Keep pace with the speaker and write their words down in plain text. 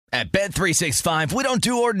At Bet365, we don't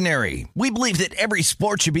do ordinary. We believe that every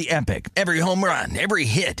sport should be epic. Every home run, every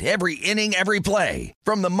hit, every inning, every play.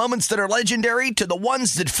 From the moments that are legendary to the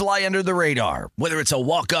ones that fly under the radar. Whether it's a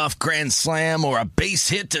walk-off grand slam or a base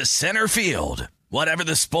hit to center field. Whatever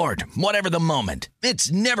the sport, whatever the moment.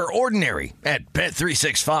 It's never ordinary at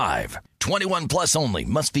Bet365. 21 plus only.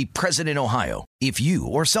 Must be present in Ohio. If you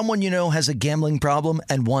or someone you know has a gambling problem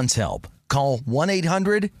and wants help, call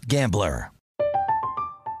 1-800-GAMBLER.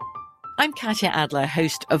 I'm Katya Adler,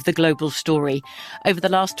 host of The Global Story. Over the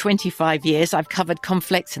last 25 years, I've covered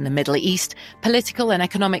conflicts in the Middle East, political and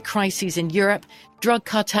economic crises in Europe, drug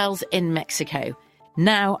cartels in Mexico.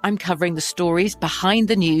 Now I'm covering the stories behind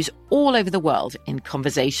the news all over the world in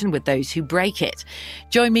conversation with those who break it.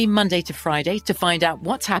 Join me Monday to Friday to find out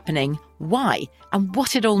what's happening, why, and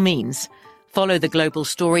what it all means. Follow The Global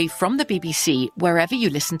Story from the BBC wherever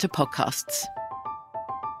you listen to podcasts.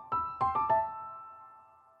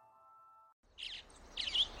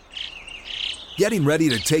 Getting ready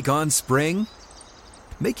to take on spring?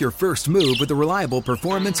 Make your first move with the reliable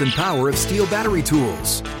performance and power of Steel battery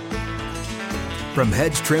tools. From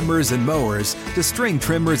hedge trimmers and mowers to string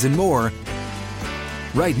trimmers and more,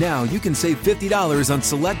 right now you can save $50 on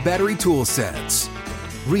select battery tool sets.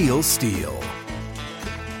 Real Steel.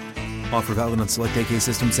 Offer valid on select AK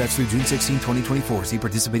system sets through June 16, 2024. See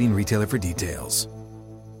participating retailer for details.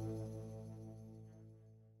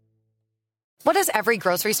 What does every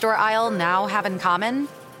grocery store aisle now have in common?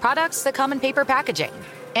 Products that come in paper packaging.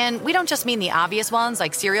 And we don't just mean the obvious ones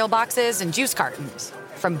like cereal boxes and juice cartons.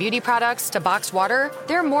 From beauty products to boxed water,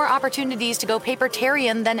 there are more opportunities to go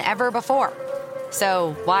papertarian than ever before.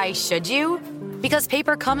 So why should you? Because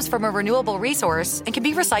paper comes from a renewable resource and can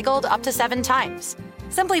be recycled up to 7 times.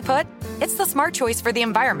 Simply put, it's the smart choice for the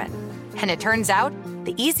environment. And it turns out,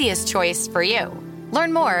 the easiest choice for you.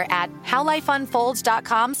 Learn more at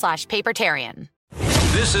howlifeunfolds.com/papertarian.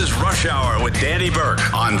 This is Rush Hour with Danny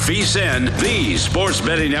Burke on VSiN, the Sports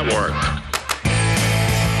Betting Network.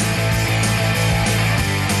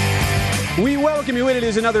 We welcome you in. It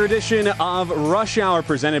is another edition of Rush Hour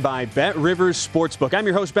presented by Bet Rivers Sportsbook. I'm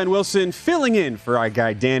your host, Ben Wilson, filling in for our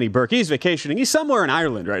guy, Danny Burke. He's vacationing. He's somewhere in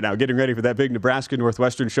Ireland right now, getting ready for that big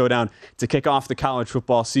Nebraska-Northwestern showdown to kick off the college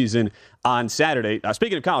football season on Saturday.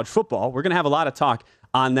 Speaking of college football, we're going to have a lot of talk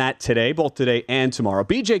on that today, both today and tomorrow.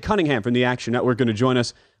 BJ Cunningham from the Action Network going to join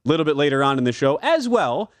us a little bit later on in the show, as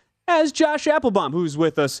well as Josh Applebaum, who's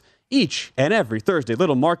with us each and every Thursday.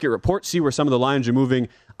 Little market report, see where some of the lines are moving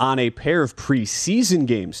on a pair of preseason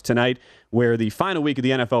games tonight, where the final week of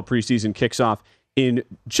the NFL preseason kicks off in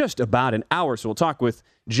just about an hour. So we'll talk with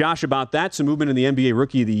Josh about that. Some movement in the NBA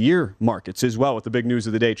Rookie of the Year markets as well, with the big news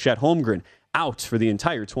of the day. Chet Holmgren out for the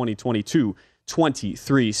entire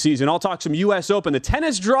 2022-23 season. I'll talk some U.S. Open. The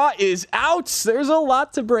tennis draw is out. There's a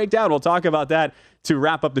lot to break down. We'll talk about that to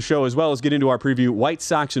wrap up the show, as well as get into our preview. White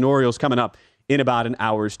Sox and Orioles coming up in about an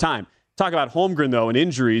hour's time. Talk about Holmgren, though, and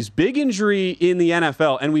injuries. Big injury in the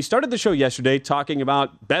NFL. And we started the show yesterday talking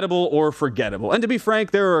about bettable or forgettable. And to be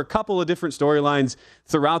frank, there are a couple of different storylines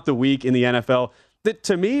throughout the week in the NFL that,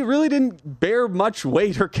 to me, really didn't bear much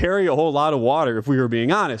weight or carry a whole lot of water, if we were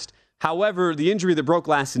being honest. However, the injury that broke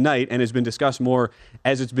last night and has been discussed more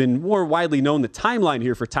as it's been more widely known, the timeline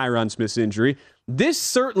here for Tyron Smith's injury, this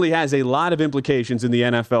certainly has a lot of implications in the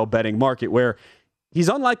NFL betting market, where he's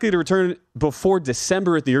unlikely to return before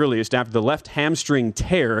December at the earliest after the left hamstring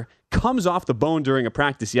tear comes off the bone during a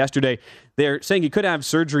practice yesterday. They're saying he could have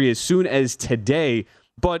surgery as soon as today.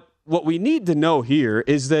 But what we need to know here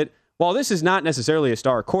is that while this is not necessarily a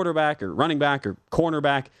star quarterback or running back or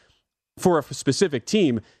cornerback for a specific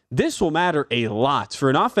team, this will matter a lot for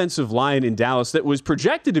an offensive line in Dallas that was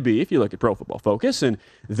projected to be, if you look at Pro Football Focus and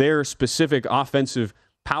their specific offensive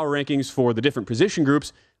power rankings for the different position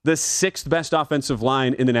groups, the 6th best offensive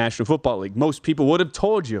line in the National Football League. Most people would have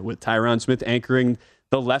told you, with Tyron Smith anchoring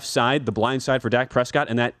the left side, the blind side for Dak Prescott,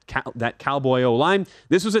 and that Cowboy O-line,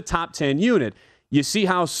 this was a top 10 unit. You see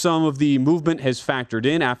how some of the movement has factored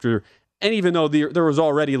in after, and even though there was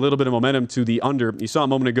already a little bit of momentum to the under, you saw a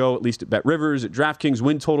moment ago, at least at Bet Rivers, at DraftKings,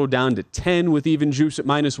 win total down to 10 with even juice at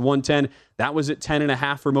minus 110. That was at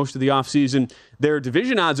 10.5 for most of the offseason. Their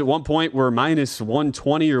division odds at one point were minus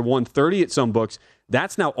 120 or 130 at some books.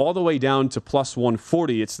 That's now all the way down to plus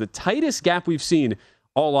 140. It's the tightest gap we've seen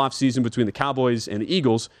all offseason between the Cowboys and the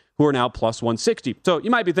Eagles, who are now plus 160. So you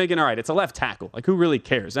might be thinking, all right, it's a left tackle. Like, who really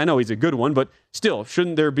cares? I know he's a good one, but still,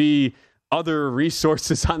 shouldn't there be other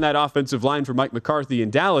resources on that offensive line for Mike McCarthy in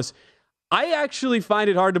Dallas? I actually find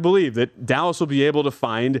it hard to believe that Dallas will be able to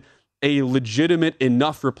find a legitimate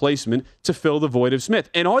enough replacement to fill the void of Smith.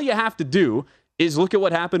 And all you have to do is look at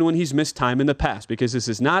what happened when he's missed time in the past, because this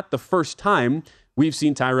is not the first time we've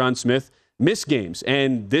seen Tyron Smith miss games,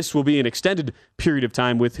 and this will be an extended period of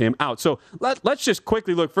time with him out. So let's just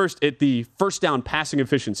quickly look first at the first down passing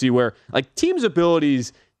efficiency, where like teams'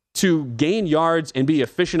 abilities to gain yards and be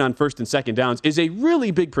efficient on first and second downs is a really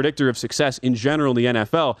big predictor of success in general in the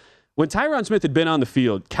NFL. When Tyron Smith had been on the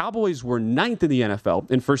field, Cowboys were 9th in the NFL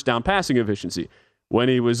in first down passing efficiency. When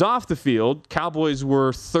he was off the field, Cowboys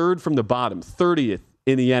were 3rd from the bottom, 30th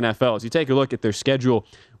in the NFL. As you take a look at their schedule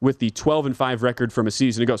with the 12-5 record from a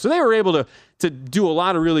season ago. So they were able to do a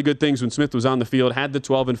lot of really good things when Smith was on the field, had the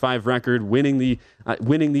 12-5 record, winning the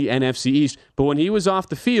NFC East. But when he was off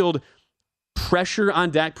the field, pressure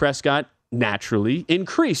on Dak Prescott naturally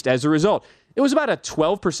increased as a result. It was about a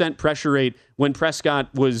 12% pressure rate when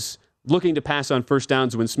Prescott was looking to pass on first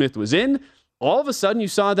downs when Smith was in. All of a sudden, you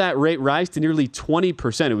saw that rate rise to nearly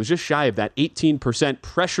 20%. It was just shy of that 18%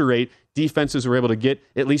 pressure rate. Defenses were able to get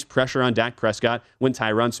at least pressure on Dak Prescott when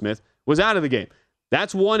Tyron Smith was out of the game.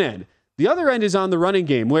 That's one end. The other end is on the running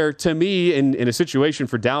game, where, to me, in a situation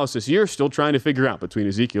for Dallas this year, still trying to figure out between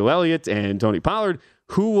Ezekiel Elliott and Tony Pollard,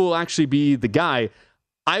 who will actually be the guy.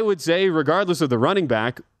 I would say, regardless of the running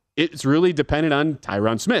back, it's really dependent on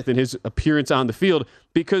Tyron Smith and his appearance on the field,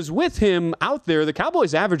 because with him out there, the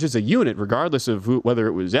Cowboys average as a unit, regardless of whether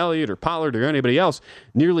it was Elliott or Pollard or anybody else,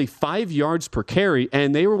 nearly 5 yards per carry,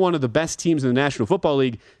 and they were one of the best teams in the National Football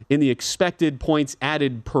League in the expected points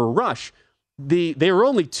added per rush. They were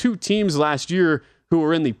only 2 teams last year who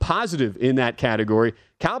were in the positive in that category.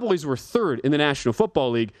 Cowboys were 3rd in the National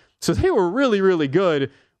Football League, so they were really, really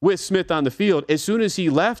good with Smith on the field. As soon as he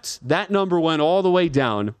left, that number went all the way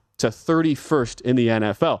down to 31st in the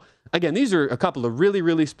NFL. Again, these are a couple of really,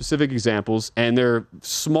 really specific examples, and they're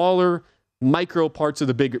smaller, micro parts of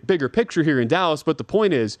the bigger picture here in Dallas. But the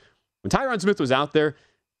point is, when Tyron Smith was out there,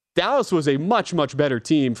 Dallas was a much, much better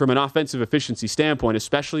team from an offensive efficiency standpoint,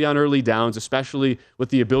 especially on early downs, especially with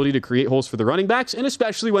the ability to create holes for the running backs, and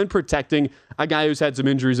especially when protecting a guy who's had some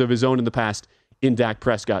injuries of his own in the past in Dak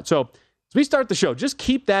Prescott. So as we start the show, just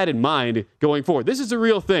keep that in mind going forward. This is a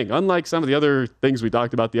real thing, unlike some of the other things we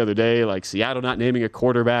talked about the other day, like Seattle not naming a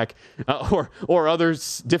quarterback or other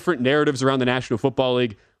different narratives around the National Football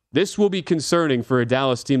League. This will be concerning for a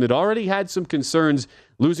Dallas team that already had some concerns,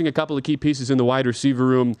 losing a couple of key pieces in the wide receiver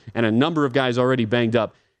room and a number of guys already banged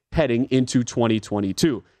up heading into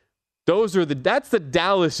 2022. That's the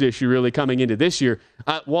Dallas issue really coming into this year.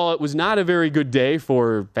 While it was not a very good day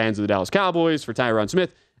for fans of the Dallas Cowboys, for Tyron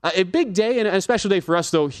Smith, a big day and a special day for us,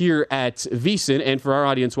 though, here at VSiN and for our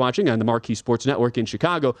audience watching on the Marquee Sports Network in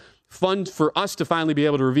Chicago. Fun for us to finally be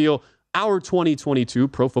able to reveal our 2022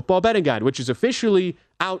 Pro Football Betting Guide, which is officially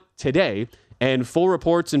out today, and full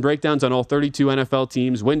reports and breakdowns on all 32 NFL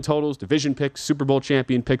teams, win totals, division picks, Super Bowl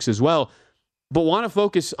champion picks as well. But want to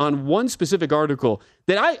focus on one specific article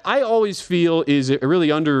that I always feel is a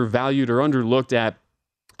really undervalued or underlooked at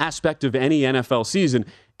aspect of any NFL season,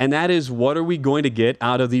 and that is, what are we going to get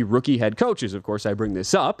out of the rookie head coaches? Of course, I bring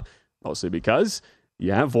this up mostly because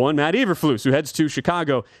you have one Matt Eberflus, who heads to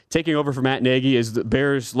Chicago, taking over for Matt Nagy as the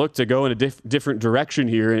Bears look to go in a different direction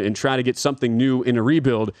here and try to get something new in a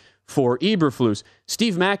rebuild for Eberflus.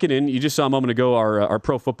 Steve Makinen, you just saw a moment ago our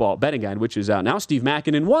Pro Football Betting Guide, which is out now. Steve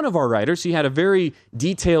Makinen, one of our writers, he had a very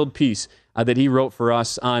detailed piece that he wrote for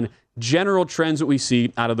us on general trends that we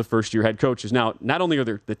see out of the first-year head coaches. Now, not only are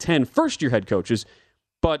there the 10 first-year head coaches,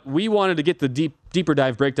 but we wanted to get the deeper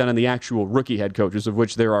dive breakdown on the actual rookie head coaches, of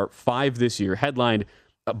which there are 5 this year, headlined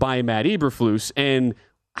by Matt Eberflus, and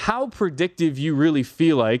how predictive you really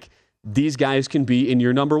feel like these guys can be in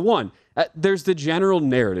year number 1. There's the general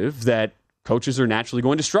narrative that coaches are naturally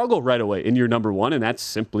going to struggle right away in year number 1, and that's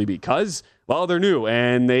simply because, well, they're new,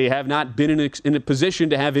 and they have not been in a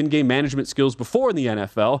position to have in-game management skills before in the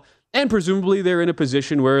NFL, and presumably they're in a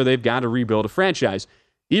position where they've got to rebuild a franchise.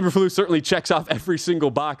 Eberflus certainly checks off every single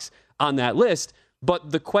box on that list,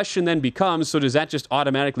 but the question then becomes, so does that just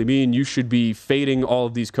automatically mean you should be fading all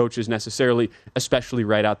of these coaches necessarily, especially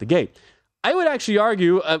right out the gate? I would actually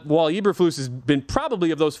argue, while Eberflus has been probably,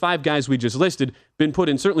 of those 5 guys we just listed, been put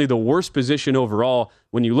in certainly the worst position overall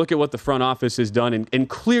when you look at what the front office has done, and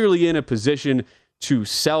clearly in a position to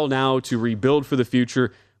sell now, to rebuild for the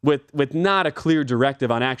future, with not a clear directive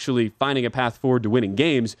on actually finding a path forward to winning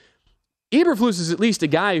games. Eberflus is at least a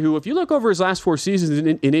guy who, if you look over his last 4 seasons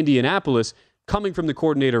in Indianapolis, coming from the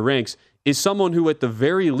coordinator ranks, is someone who at the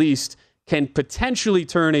very least can potentially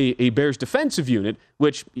turn a Bears defensive unit,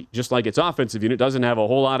 which, just like its offensive unit, doesn't have a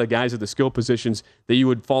whole lot of guys at the skill positions that you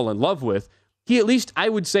would fall in love with. He at least, I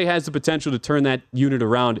would say, has the potential to turn that unit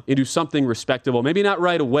around into something respectable. Maybe not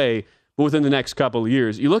right away, within the next couple of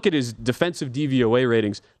years. You look at his defensive DVOA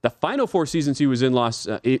ratings, the final 4 seasons he was in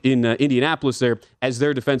Indianapolis there as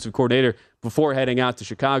their defensive coordinator before heading out to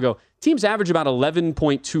Chicago, teams average about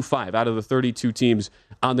 11.25 out of the 32 teams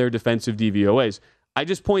on their defensive DVOAs. I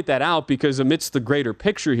just point that out because amidst the greater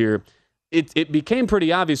picture here, it became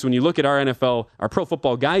pretty obvious when you look at our Pro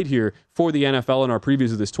Football Guide here for the NFL and our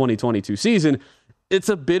previews of this 2022 season. It's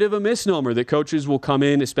a bit of a misnomer that coaches will come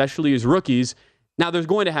in, especially as rookies. Now, they're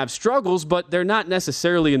going to have struggles, but they're not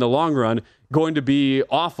necessarily in the long run going to be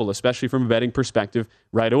awful, especially from a betting perspective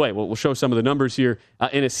right away. We'll show some of the numbers here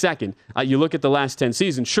in a second. You look at the last 10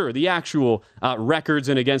 seasons, sure, the actual records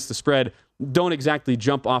and against the spread don't exactly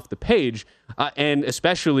jump off the page. And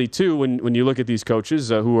especially, too, when you look at these coaches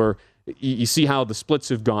who are, you see how the splits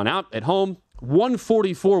have gone out at home.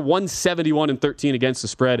 144, 171, and 13 against the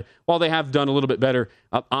spread, while they have done a little bit better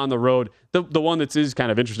on the road. The one that is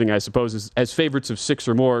kind of interesting, I suppose, is as favorites of 6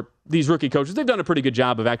 or more, these rookie coaches, they've done a pretty good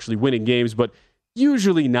job of actually winning games, but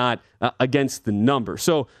usually not against the number.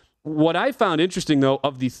 So what I found interesting, though,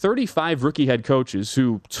 of the 35 rookie head coaches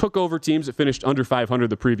who took over teams that finished under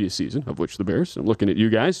 500 the previous season, of which the Bears, I'm looking at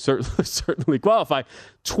you guys, certainly qualify,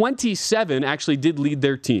 27 actually did lead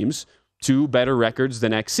their teams to better records the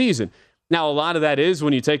next season. Now, a lot of that is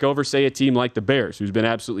when you take over, say, a team like the Bears, who's been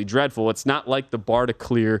absolutely dreadful. It's not like the bar to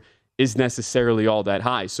clear is necessarily all that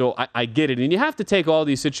high. So I get it. And you have to take all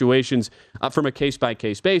these situations from a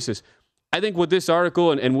case-by-case basis. I think what this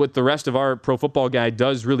article and what the rest of our Pro Football Guide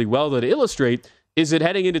does really well to illustrate is that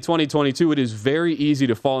heading into 2022, it is very easy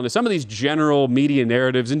to fall into some of these general media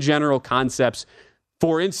narratives and general concepts.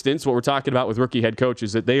 For instance, what we're talking about with rookie head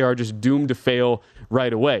coaches, that they are just doomed to fail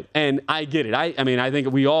right away. And I get it. I mean, I think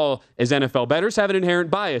we all, as NFL bettors, have an inherent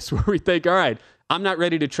bias where we think, all right, I'm not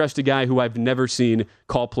ready to trust a guy who I've never seen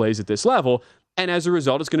call plays at this level. And as a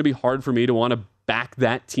result, it's going to be hard for me to want to back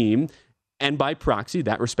that team and by proxy,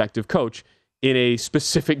 that respective coach in a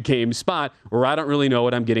specific game spot where I don't really know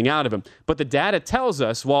what I'm getting out of him. But the data tells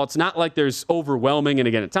us, while it's not like there's overwhelming, and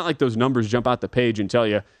again, it's not like those numbers jump out the page and tell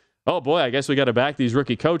you, oh boy, I guess we got to back these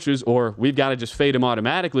rookie coaches or we've got to just fade them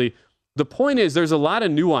automatically. The point is there's a lot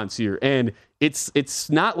of nuance here, and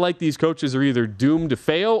it's not like these coaches are either doomed to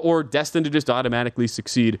fail or destined to just automatically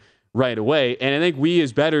succeed right away. And I think we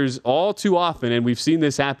as bettors all too often, and we've seen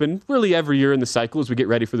this happen really every year in the cycle as we get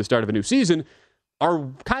ready for the start of a new season, are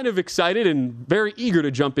kind of excited and very eager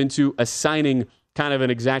to jump into assigning kind of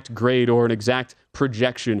an exact grade or an exact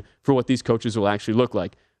projection for what these coaches will actually look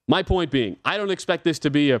like. My point being, I don't expect this to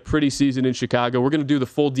be a pretty season in Chicago. We're going to do the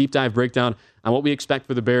full deep dive breakdown on what we expect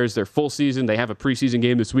for the Bears, their full season. They have a preseason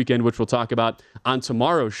game this weekend, which we'll talk about on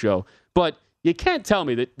tomorrow's show. But you can't tell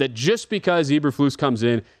me that just because Eberflus comes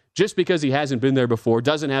in, just because he hasn't been there before,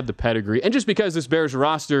 doesn't have the pedigree, and just because this Bears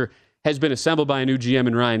roster has been assembled by a new GM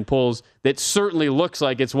in Ryan Poles that certainly looks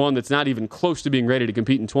like it's one that's not even close to being ready to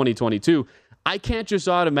compete in 2022, I can't just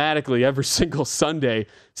automatically every single Sunday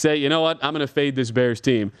say, you know what, I'm going to fade this Bears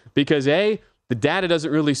team. Because A, the data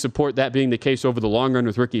doesn't really support that being the case over the long run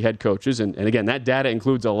with rookie head coaches. And again, that data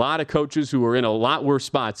includes a lot of coaches who are in a lot worse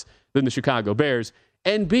spots than the Chicago Bears.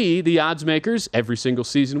 And B, the odds makers, every single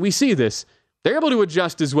season we see this, they're able to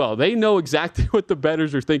adjust as well. They know exactly what the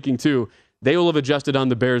bettors are thinking too. They will have adjusted on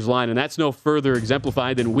the Bears line, and that's no further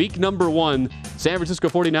exemplified than week number 1, San Francisco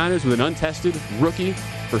 49ers with an untested rookie,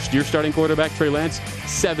 first-year starting quarterback Trey Lance,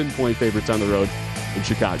 7-point favorites on the road in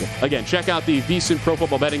Chicago. Again, check out the VSiN Pro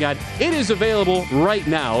Football Betting Guide. It is available right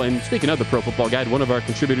now, and speaking of the Pro Football Guide, one of our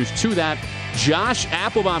contributors to that, Josh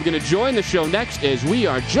Applebaum, going to join the show next as we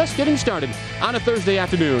are just getting started on a Thursday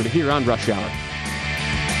afternoon here on Rush Hour.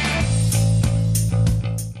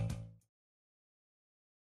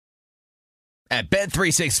 At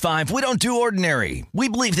Bet365, we don't do ordinary. We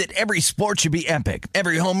believe that every sport should be epic.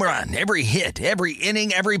 Every home run, every hit, every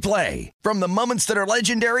inning, every play. From the moments that are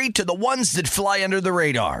legendary to the ones that fly under the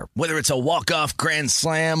radar. Whether it's a walk-off grand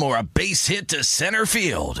slam or a base hit to center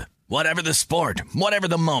field. Whatever the sport, whatever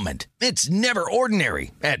the moment. It's never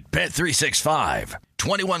ordinary at Bet365.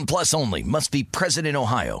 21 plus only. Must be present in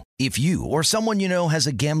Ohio. If you or someone you know has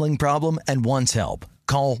a gambling problem and wants help,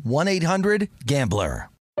 call 1-800-GAMBLER.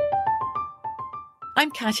 I'm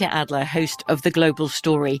Katya Adler, host of The Global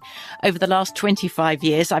Story. Over the last 25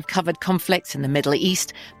 years, I've covered conflicts in the Middle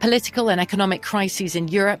East, political and economic crises in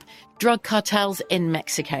Europe, drug cartels in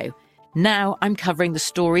Mexico. Now I'm covering the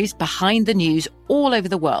stories behind the news all over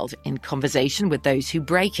the world in conversation with those who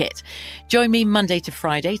break it. Join me Monday to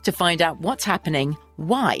Friday to find out what's happening,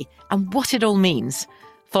 why, and what it all means.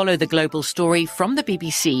 Follow The Global Story from the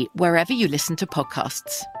BBC wherever you listen to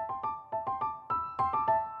podcasts.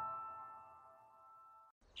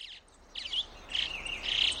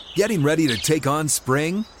 Getting ready to take on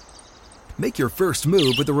spring? Make your first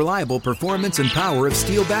move with the reliable performance and power of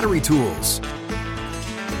Steel battery tools.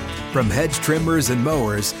 From hedge trimmers and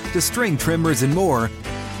mowers to string trimmers and more,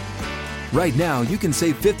 right now you can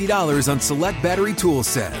save $50 on select battery tool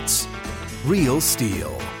sets. Real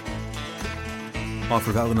Steel.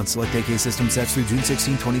 Offer valid on select AK system sets through June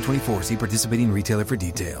 16, 2024. See participating retailer for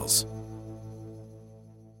details.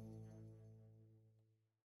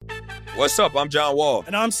 What's up? I'm John Wall.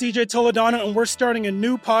 And I'm CJ Toledano, and we're starting a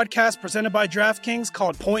new podcast presented by DraftKings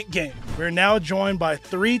called Point Game. We're now joined by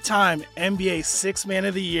three-time NBA Sixth Man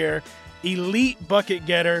of the Year, elite bucket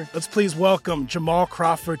getter. Let's please welcome Jamal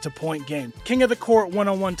Crawford to Point Game. King of the Court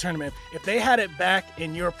one-on-one tournament. If they had it back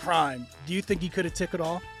in your prime, do you think he could have took it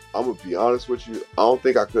all? I'm going to be honest with you. I don't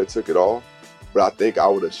think I could have took it all, but I think I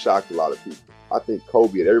would have shocked a lot of people. I think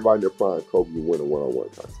Kobe and everybody in their prime, Kobe would win a one-on-one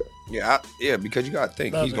contest. Yeah, because you got to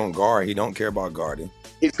think. He's going to guard. He don't care about guarding.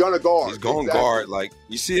 He's going to guard. He's going to guard. Like,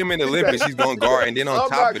 you see him in the Olympics, he's going to guard. And then on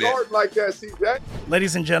top of that. I'm not guarding like that, CJ.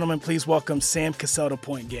 Ladies and gentlemen, please welcome Sam Cassell to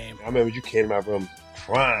Point Game. I remember you came out from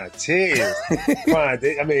crying, tears,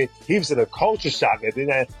 crying. I mean, he was in a culture shock. And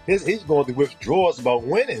then he's going through withdrawals about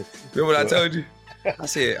winning. Remember what I told you? I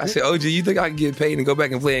said, OG, you think I can get paid and go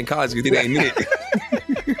back and play in college? Because it ain't it.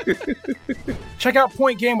 Check out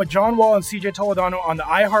Point Game with John Wall and CJ Toledano on the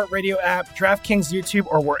iHeartRadio app, DraftKings YouTube,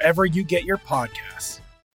 or wherever you get your podcasts.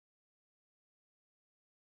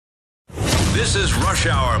 This is Rush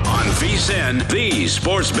Hour on VSiN, the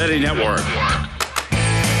Sports Betting Network.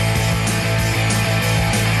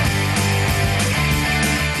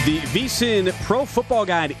 The VSiN Pro Football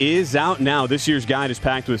Guide is out now. This year's guide is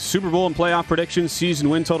packed with Super Bowl and playoff predictions, season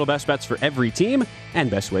win total, best bets for every team, and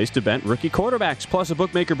best ways to bet rookie quarterbacks, plus a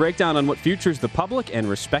bookmaker breakdown on what futures the public and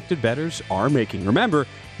respected bettors are making. Remember,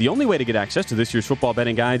 the only way to get access to this year's football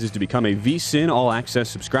betting guides is to become a VSiN All Access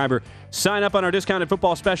subscriber. Sign up on our discounted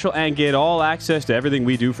football special and get all access to everything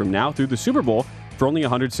we do from now through the Super Bowl for only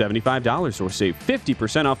 $175, or save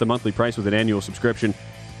 50% off the monthly price with an annual subscription.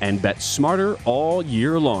 And bet smarter all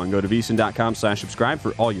year long. Go to VSiN.com/subscribe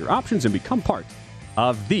for all your options and become part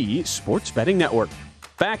of the Sports Betting Network.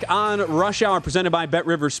 Back on Rush Hour, presented by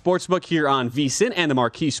BetRivers Sportsbook here on VSiN and the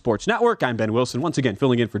Marquee Sports Network. I'm Ben Wilson, once again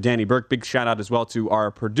filling in for Danny Burke. Big shout out as well to our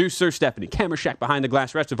producer, Stephanie Kamershak, behind the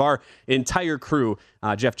glass, rest of our entire crew,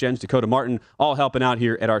 Jeff Jens, Dakota Martin, all helping out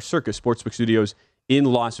here at our Circus Sportsbook Studios in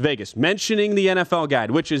Las Vegas. Mentioning the NFL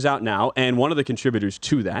Guide, which is out now, and one of the contributors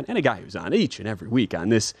to that, and a guy who's on each and every week on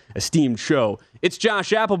this esteemed show, it's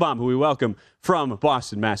Josh Applebaum, who we welcome from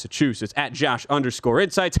Boston, Massachusetts, at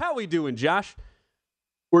Josh_Insights. How we doing, Josh?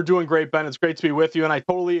 We're doing great, Ben. It's great to be with you, and I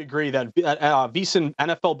totally agree that VSiN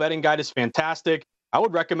NFL Betting Guide is fantastic. I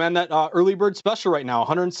would recommend that early bird special right now,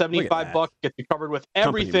 $175, gets you covered with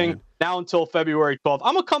everything now until February 12th.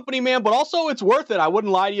 I'm a company man, but also it's worth it. I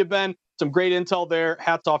wouldn't lie to you, Ben. Some great intel there.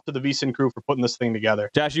 Hats off to the VSiN crew for putting this thing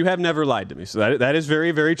together. Josh, you have never lied to me, so that is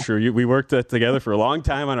very, very true. We worked together for a long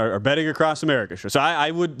time on our Betting Across America show. So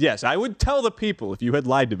I would tell the people if you had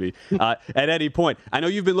lied to me at any point. I know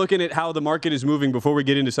you've been looking at how the market is moving before we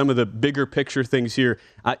get into some of the bigger picture things here,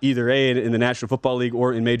 either in the National Football League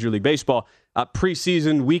or in Major League Baseball.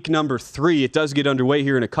 Preseason week number 3, it does get underway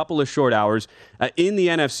here in a couple of short hours. In the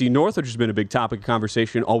NFC North, which has been a big topic of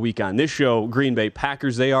conversation all week on this show, Green Bay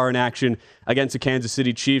Packers, they are in action against the Kansas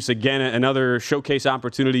City Chiefs. Again, another showcase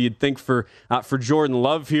opportunity you'd think for Jordan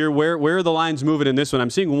Love here. Where are the lines moving in this one? I'm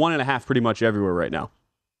seeing 1.5 pretty much everywhere right now.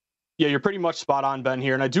 Yeah, you're pretty much spot on, Ben,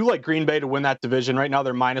 here. And I do like Green Bay to win that division. Right now,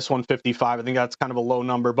 they're minus 155. I think that's kind of a low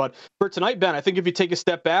number. But for tonight, Ben, I think if you take a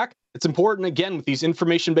step back, it's important, again, with these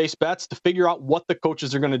information-based bets to figure out what the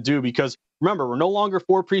coaches are going to do. Because remember, we're no longer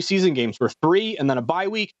 4 preseason games. We're 3 and then a bye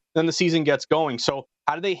week. Then the season gets going. So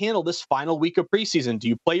how do they handle this final week of preseason? Do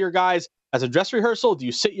you play your guys as a dress rehearsal? Do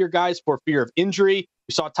you sit your guys for fear of injury?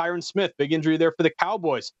 We saw Tyron Smith, big injury there for the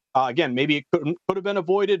Cowboys. Again, maybe it could have been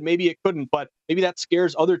avoided, maybe it couldn't, but maybe that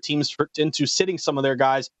scares other teams into sitting some of their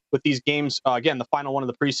guys with these games. Again, the final one of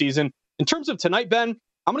the preseason. In terms of tonight, Ben,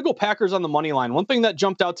 I'm going to go Packers on the money line. One thing that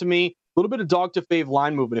jumped out to me, a little bit of dog to fave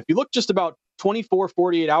line movement. If you look just about 24,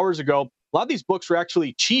 48 hours ago, a lot of these books were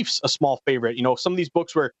actually Chiefs a small favorite. Some of these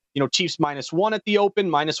books were, Chiefs -1 at the open,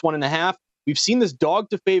 -1.5. We've seen this dog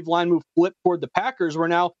to fave line move flip toward the Packers, where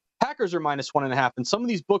now Packers are -1.5. And some of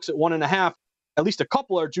these books at 1.5, at least a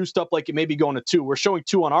couple are juiced up like it may be going to 2. We're showing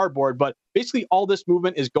 2 on our board, but basically all this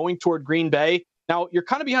movement is going toward Green Bay. Now, you're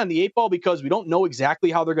kind of behind the 8 ball because we don't know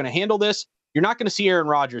exactly how they're going to handle this. You're not going to see Aaron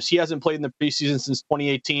Rodgers. He hasn't played in the preseason since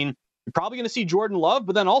 2018. You're You're probably going to see Jordan Love,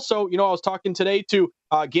 but then also, I was talking today to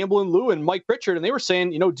Gamble and Lou and Mike Pritchard, and they were saying,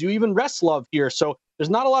 do you even rest Love here? So there's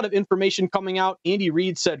not a lot of information coming out. Andy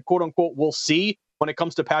Reid said, quote unquote, we'll see when it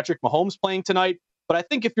comes to Patrick Mahomes playing tonight. But I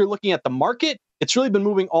think if you're looking at the market, it's really been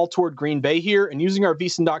moving all toward Green Bay here, and using our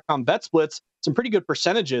VSiN.com bet splits, some pretty good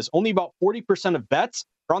percentages. Only about 40% of bets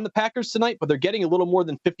are on the Packers tonight, but they're getting a little more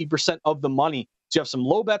than 50% of the money. So you have some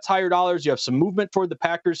low bets, higher dollars. You have some movement toward the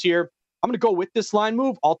Packers here. I'm going to go with this line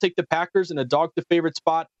move. I'll take the Packers in a dog to favorite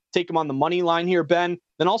spot. Take them on the money line here, Ben.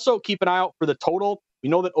 Then also keep an eye out for the total. We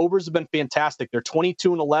know that overs have been fantastic. They're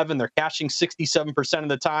 22-11. They're cashing 67% of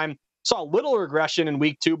the time. Saw a little regression in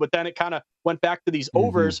week 2, but then it kind of went back to these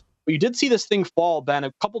overs. But you did see this thing fall, Ben.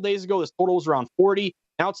 A couple days ago, this total was around 40.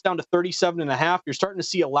 Now it's down to 37.5. You're starting to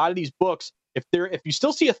see a lot of these books. If you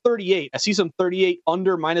still see a 38, I see some 38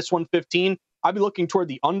 under -115. I'd be looking toward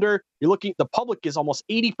the under. The public is almost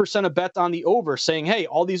 80% of bets on the over, saying, hey,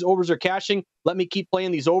 all these overs are cashing. Let me keep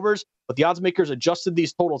playing these overs. But the odds makers adjusted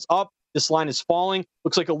these totals up. This line is falling.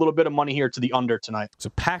 Looks like a little bit of money here to the under tonight. So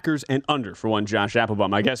Packers and under for one Josh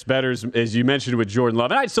Applebaum. I guess bettors, as you mentioned with Jordan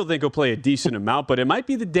Love, and I still think he'll play a decent amount, but it might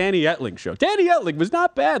be the Danny Etling show. Danny Etling was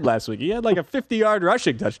not bad last week. He had like a 50-yard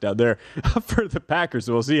rushing touchdown there for the Packers.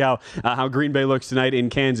 So we'll see how Green Bay looks tonight in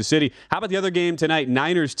Kansas City. How about the other game tonight?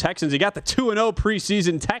 Niners-Texans. You got the 2-0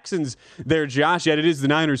 preseason Texans there, Josh. Yet it is the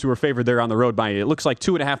Niners who are favored there on the road by, it looks like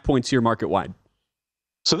 2.5 points here market wide.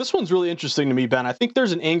 So this one's really interesting to me, Ben. I think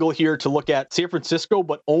there's an angle here to look at San Francisco,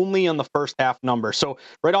 but only on the first half number. So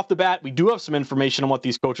right off the bat, we do have some information on what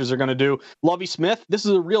these coaches are going to do. Lovie Smith, this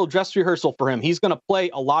is a real dress rehearsal for him. He's going to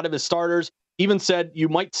play a lot of his starters. Even said you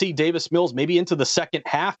might see Davis Mills maybe into the second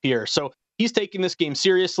half here. So he's taking this game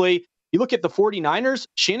seriously. You look at the 49ers,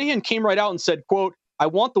 Shanahan came right out and said, quote, I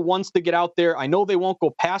want the ones to get out there. I know they won't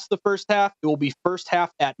go past the first half. It will be first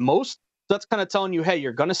half at most. That's kind of telling you, hey,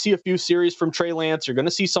 you're going to see a few series from Trey Lance. You're going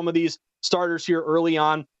to see some of these starters here early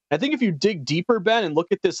on. I think if you dig deeper, Ben, and look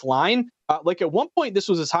at this line, like at one point, this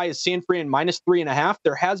was as high as San Fran -3.5.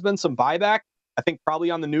 There has been some buyback. I think probably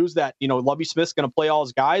on the news that, Lovie Smith's going to play all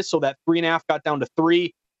his guys. So that 3.5 got down to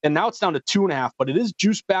 3, and now it's down to 2.5. But it is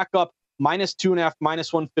juiced back up -2.5,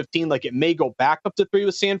 -115. Like it may go back up to 3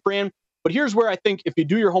 with San Fran. But here's where I think if you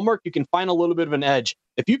do your homework, you can find a little bit of an edge.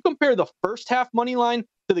 If you compare the first half money line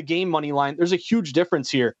to the game money line, there's a huge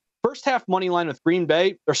difference here. First half money line with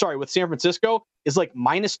with San Francisco is like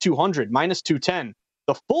 -200, -210.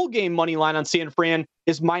 The full game money line on San Fran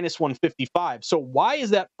is -155. So why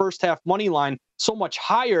is that first half money line so much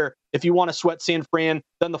higher if you want to sweat San Fran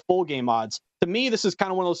than the full game odds? To me, this is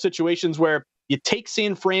kind of one of those situations where you take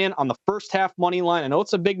San Fran on the first half money line. I know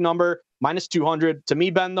it's a big number, -200. To me,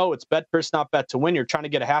 Ben, though, it's bet Chris, not bet to win. You're trying to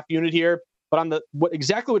get a half unit here. But on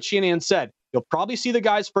exactly what Shanahan said, you'll probably see the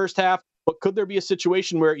guys first half, but could there be a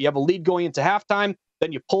situation where you have a lead going into halftime,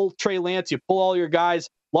 then you pull Trey Lance, you pull all your guys,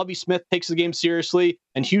 Lovie Smith takes the game seriously,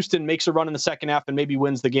 and Houston makes a run in the second half and maybe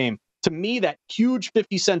wins the game? To me, that huge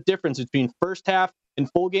 50-cent difference between first half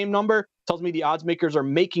and full game number tells me the odds makers are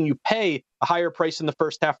making you pay a higher price in the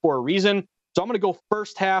first half for a reason. So I'm going to go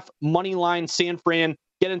first half, money line, San Fran,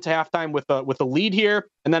 get into halftime with a lead here.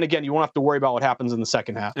 And then again, you won't have to worry about what happens in the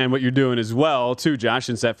second half. And what you're doing as well, too, Josh,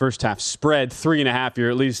 since that first half spread, 3.5,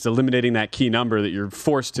 you're at least eliminating that key number that you're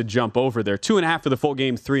forced to jump over there. 2.5 for the full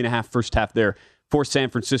game, 3.5 first half there for San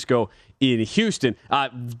Francisco in Houston.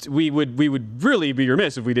 We would really be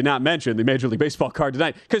remiss if we did not mention the Major League Baseball card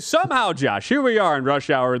tonight, because somehow, Josh, here we are in rush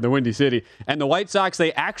hour in the Windy City, and the White Sox,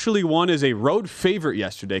 they actually won as a road favorite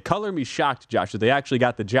yesterday. Color me shocked, Josh, that they actually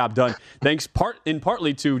got the job done, thanks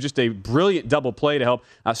partly to just a brilliant double play to help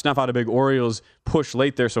snuff out a big Orioles push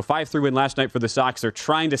late there. So 5-3 win last night for the Sox. They're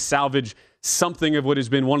trying to salvage something of what has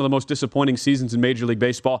been one of the most disappointing seasons in Major League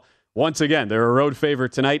Baseball. Once again, they're a road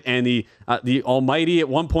favorite tonight, and the almighty, at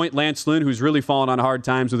one point, Lance Lynn, who's really fallen on hard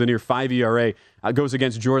times with a near 5 ERA, goes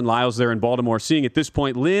against Jordan Lyles there in Baltimore. Seeing at this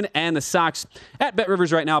point, Lynn and the Sox at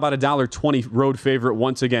BetRivers right now about $1.20 road favorite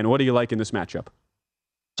once again. What do you like in this matchup?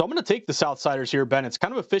 So I'm going to take the Southsiders here, Ben. It's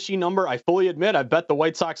kind of a fishy number. I fully admit I've bet the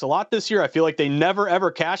White Sox a lot this year. I feel like they never,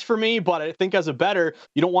 ever cash for me, but I think as a bettor,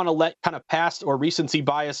 you don't want to let kind of past or recency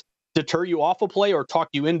bias deter you off a play or talk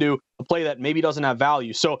you into a play that maybe doesn't have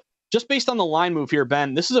value. So just based on the line move here,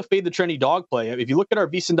 Ben, this is a fade the trendy dog play. If you look at our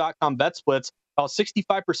VSiN.com bet splits, about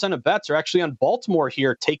 65% of bets are actually on Baltimore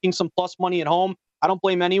here, taking some plus money at home. I don't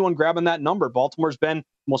blame anyone grabbing that number. Baltimore's been the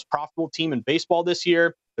most profitable team in baseball this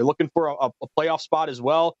year. They're looking for a playoff spot as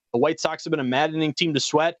well. The White Sox have been a maddening team to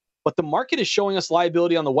sweat, but the market is showing us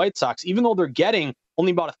liability on the White Sox. Even though they're getting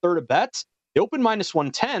only about a third of bets, they open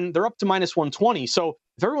 -110, they're up to -120. So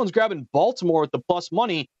If everyone's grabbing Baltimore with the plus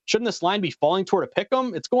money, shouldn't this line be falling toward a pick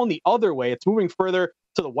 'em? It's going the other way. It's moving further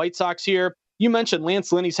to the White Sox here. You mentioned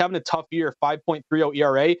Lance Lynn. He's having a tough year, 5.30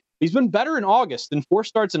 ERA. He's been better in August. In 4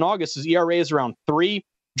 starts in August, his ERA is around 3.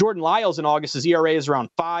 Jordan Lyles in August, his ERA is around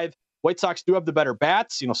 5. White Sox do have the better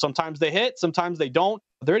bats. Sometimes they hit, sometimes they don't.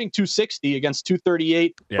 They're hitting 260 against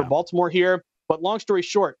 238 for Baltimore here. But long story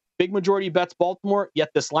short, big majority bets Baltimore, yet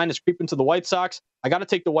this line is creeping to the White Sox. I got to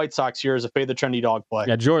take the White Sox here as a fade the trendy dog play.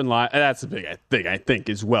 Yeah, Jordan Lyles, that's the big thing, I think,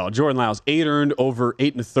 as well. Jordan Lyles, 8 earned over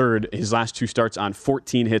 8 1/3 his last 2 starts on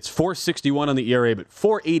 14 hits, 4.61 on the ERA, but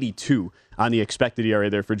 4.82 on the expected ERA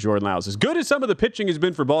there for Jordan Lyles. As good as some of the pitching has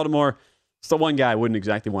been for Baltimore, it's the one guy I wouldn't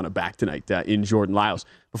exactly want to back tonight in Jordan Lyles.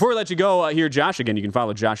 Before we let you go here, Josh, again, you can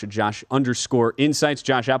follow Josh at Josh_Insights.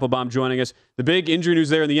 Josh Applebaum joining us. The big injury news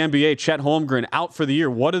there in the NBA, Chet Holmgren out for the year.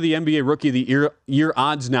 What are the NBA Rookie of the Year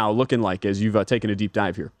odds now looking like as you've taken a deep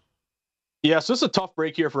dive here? Yeah, so it's a tough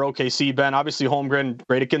break here for OKC, Ben. Obviously, Holmgren,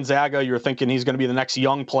 great at Gonzaga. You're thinking he's going to be the next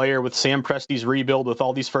young player with Sam Presti's rebuild with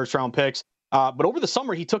all these first-round picks. But over the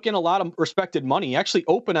summer, he took in a lot of respected money. He actually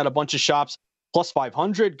opened at a bunch of shops plus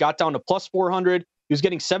 500, got down to plus 400. He was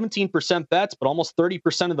getting 17% bets, but almost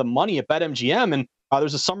 30% of the money at BetMGM. And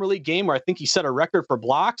there's a summer league game where I think he set a record for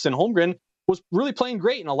blocks, and Holmgren was really playing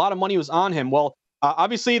great, and a lot of money was on him. Well,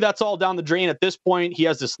 obviously, that's all down the drain at this point. He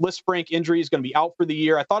has this Lisfranc injury. He's going to be out for the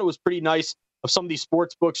year. I thought it was pretty nice of some of these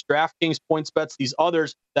sports books, DraftKings, PointsBets, these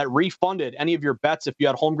others that refunded any of your bets if you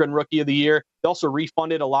had Holmgren Rookie of the Year. They also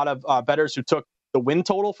refunded a lot of bettors who took the win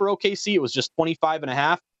total for OKC. It was just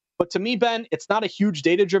 25.5. But to me, Ben, it's not a huge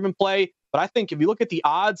data-driven play. But I think if you look at the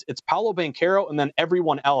odds, it's Paolo Banchero and then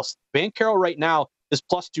everyone else. Banchero right now is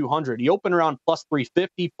plus 200. He opened around plus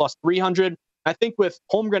 350, plus 300. I think with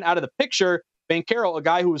Holmgren out of the picture, Banchero, a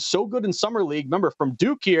guy who was so good in Summer League, remember from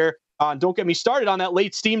Duke here, don't get me started on that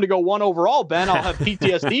late steam to go 1 overall, Ben. I'll have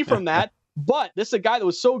PTSD from that. But this is a guy that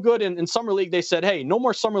was so good in Summer League, they said, hey, no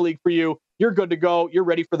more Summer League for you. You're good to go. You're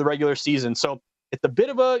ready for the regular season. So it's a bit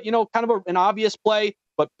of a, an obvious play,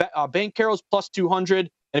 but Banchero's plus 200.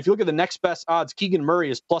 And if you look at the next best odds, Keegan Murray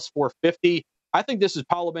is plus 450. I think this is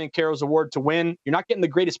Paolo Banchero's award to win. You're not getting the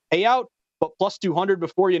greatest payout, but plus 200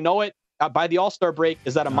 before you know it. By the All-Star break,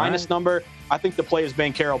 is that a minus number? I think the play is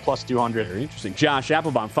Banchero plus 200. Very interesting. Josh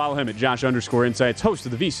Applebaum, follow him at Josh_Insights, host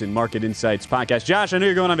of the VSiN Market Insights podcast. Josh, I know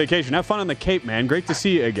you're going on vacation. Have fun on the Cape, man. Great to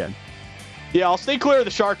see you again. Yeah, I'll stay clear of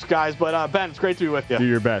the Sharks, guys, but Ben, it's great to be with you. Do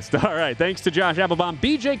your best. All right, thanks to Josh Applebaum.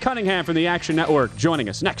 BJ Cunningham from the Action Network joining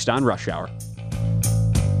us next on Rush Hour.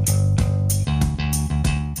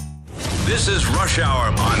 This is Rush Hour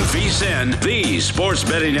on VSiN, the Sports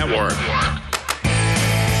Betting Network.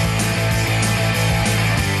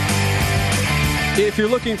 If you're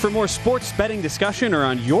looking for more sports betting discussion or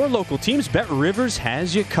on your local teams, BetRivers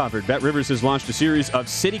has you covered. BetRivers has launched a series of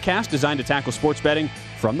CityCasts designed to tackle sports betting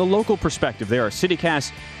from the local perspective. There are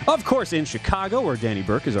CityCasts, of course, in Chicago, where Danny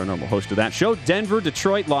Burke is our normal host of that show, Denver,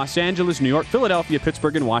 Detroit, Los Angeles, New York, Philadelphia,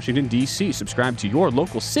 Pittsburgh, and Washington, D.C. Subscribe to your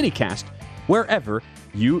local CityCast wherever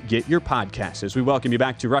you get your podcasts. As we welcome you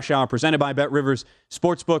back to Rush Hour, presented by BetRivers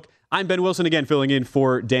Sportsbook. I'm Ben Wilson, again filling in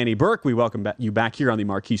for Danny Burke. We welcome you back here on the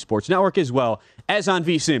Marquee Sports Network as well as on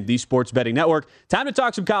VSiN, the Sports Betting Network. Time to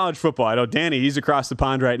talk some college football. I know Danny, he's across the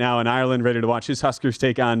pond right now in Ireland, ready to watch his Huskers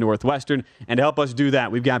take on Northwestern. And to help us do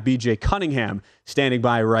that, we've got BJ Cunningham standing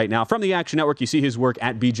by right now. From the Action Network, you see his work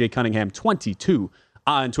at BJ Cunningham 22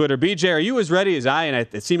 on Twitter. BJ, are you as ready as I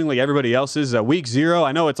and seemingly everybody else is? Week 0,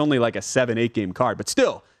 I know it's only like a 7-8 game card, but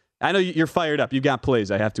still, I know you're fired up. You've got plays,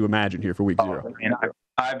 I have to imagine, here for week 0.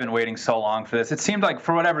 I've been waiting so long for this. It seemed like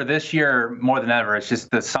for whatever this year, more than ever, it's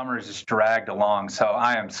just the summer is just dragged along. So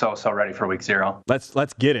I am so ready for week 0.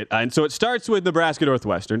 Let's get it. And so it starts with Nebraska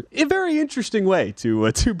Northwestern. A very interesting way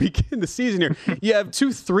to begin the season here. You have 2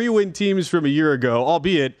 3-win teams from a year ago,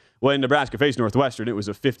 albeit when Nebraska faced Northwestern, it was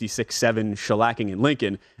a 56-7 shellacking in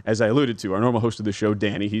Lincoln, as I alluded to. Our normal host of the show,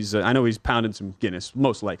 Danny, I know he's pounding some Guinness,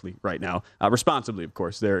 most likely right now, responsibly, of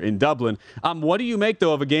course, there in Dublin. What do you make,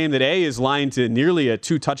 though, of a game that, A, is lined to nearly a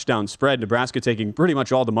 2-touchdown spread, Nebraska taking pretty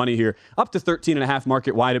much all the money here, up to 13.5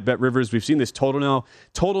 market wide at BetRivers. We've seen this total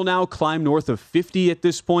now climb north of 50 at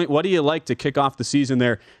this point. What do you like to kick off the season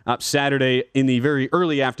there Saturday in the very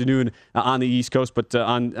early afternoon on the East Coast, but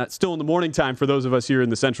still in the morning time for those of us here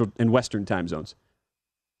in the Central and Western time zones?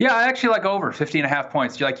 Yeah, I actually like over 50.5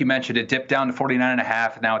 points. Like you mentioned, it dipped down to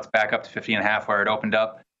 49.5. And now it's back up to 50.5 where it opened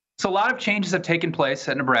up. So a lot of changes have taken place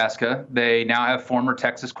at Nebraska. They now have former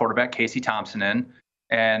Texas quarterback Casey Thompson in,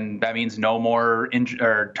 and that means no more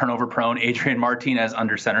turnover-prone Adrian Martinez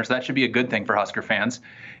under center. So that should be a good thing for Husker fans.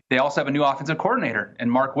 They also have a new offensive coordinator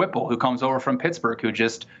and Mark Whipple, who comes over from Pittsburgh, who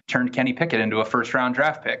just turned Kenny Pickett into a first-round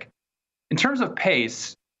draft pick. In terms of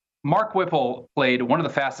pace, Mark Whipple played one of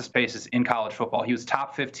the fastest paces in college football. He was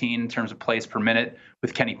top 15 in terms of plays per minute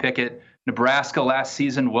with Kenny Pickett. Nebraska last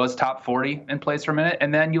season was top 40 in plays per minute.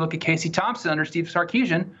 And then you look at Casey Thompson under Steve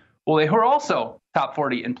Sarkisian. Well, they were also top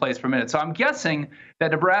 40 in plays per minute. So I'm guessing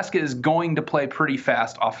that Nebraska is going to play pretty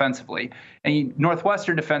fast offensively. And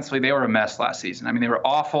Northwestern defensively, they were a mess last season. I mean, they were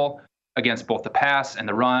awful against both the pass and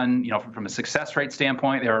the run. From a success rate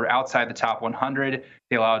standpoint, they were outside the top 100.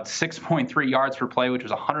 They allowed 6.3 yards per play, which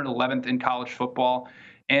was 111th in college football.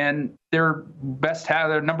 And their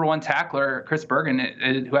number one tackler, Chris Bergen,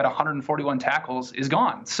 who had 141 tackles, is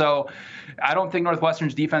gone. So I don't think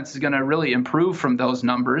Northwestern's defense is going to really improve from those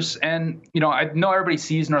numbers. And, I know everybody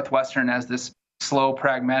sees Northwestern as this slow,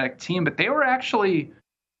 pragmatic team, but they were actually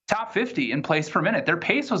top 50 in plays per minute. Their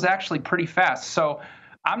pace was actually pretty fast. So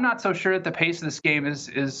I'm not so sure that the pace of this game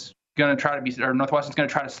is going to try to be, or Northwestern's going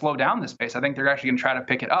to try to slow down this pace. I think they're actually going to try to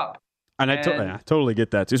pick it up. And I totally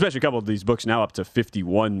get that too, especially a couple of these books now up to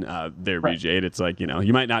 51 there, right. BJ. It's like,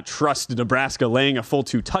 you might not trust Nebraska laying a full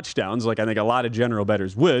 2 touchdowns like I think a lot of general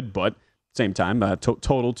bettors would, but at the same time,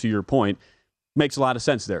 total to your point, makes a lot of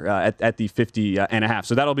sense there at the 50 and a half.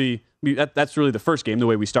 So that's really the first game, the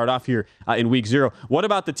way we start off here in week 0. What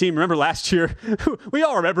about the team? Remember last year? We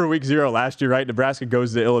all remember week 0 last year, right? Nebraska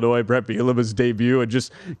goes to Illinois, Brett Bielema's debut, and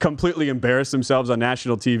just completely embarrassed themselves on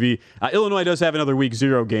national TV. Illinois does have another week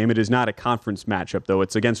 0 game. It is not a conference matchup, though.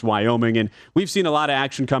 It's against Wyoming, and we've seen a lot of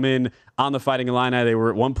action come in on the Fighting Illini. They were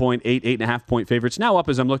at 8.5 point favorites. Now up,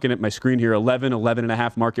 as I'm looking at my screen here,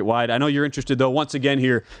 11.5 market wide. I know you're interested, though, once again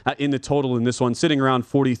here in the total in this one, sitting around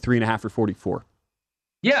 43.5 or 44.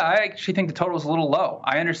 Yeah, I actually think the total is a little low.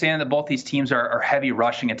 I understand that both these teams are heavy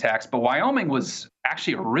rushing attacks, but Wyoming was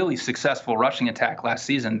actually a really successful rushing attack last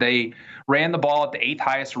season. They ran the ball at the 8th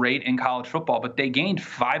highest rate in college football, but they gained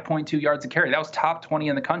 5.2 yards a carry. That was top 20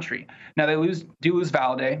 in the country. Now they do lose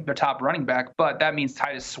Valladay, their top running back, but that means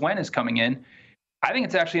Titus Swen is coming in. I think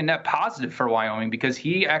it's actually a net positive for Wyoming because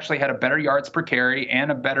he actually had a better yards per carry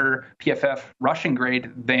and a better PFF rushing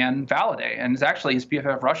grade than Valladay. And his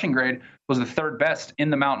PFF rushing grade was the 3rd best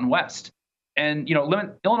in the Mountain West. And,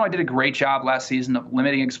 Illinois did a great job last season of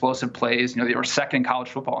limiting explosive plays. They were 2nd in college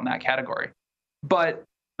football in that category. But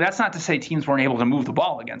that's not to say teams weren't able to move the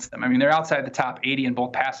ball against them. I mean, they're outside the top 80 in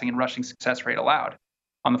both passing and rushing success rate allowed.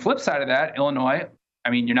 On the flip side of that, Illinois,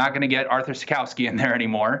 you're not going to get Arthur Sikowski in there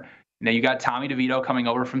anymore. Now you got Tommy DeVito coming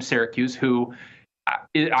over from Syracuse, who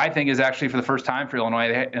I think is actually for the first time for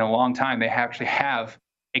Illinois in a long time, they actually have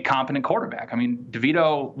a competent quarterback. I mean,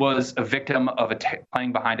 DeVito was a victim of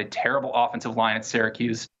playing behind a terrible offensive line at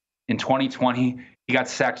Syracuse. In 2020, he got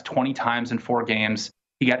sacked 20 times in 4 games.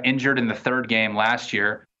 He got injured in the 3rd game last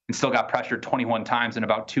year and still got pressured 21 times in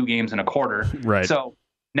about 2 games and a quarter. Right. So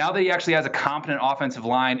now that he actually has a competent offensive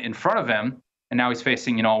line in front of him, and now he's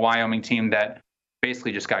facing, a Wyoming team that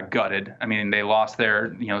basically just got gutted. I mean, they lost their,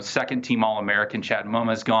 2nd team All-American. Chad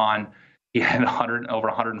Muma's gone. He had over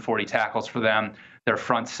 140 tackles for them. Their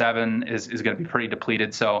front 7 is going to be pretty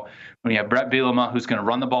depleted. So when you have Brett Bielema, who's going to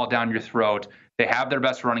run the ball down your throat, they have their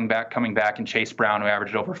best running back coming back in Chase Brown, who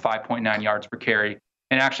averaged over 5.9 yards per carry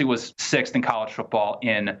and actually was 6th in college football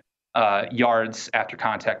in yards after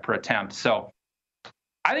contact per attempt. So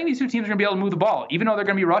I think these two teams are going to be able to move the ball, even though they're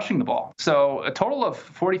going to be rushing the ball. So a total of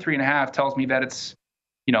 43.5 tells me that it's,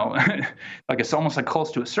 it's almost like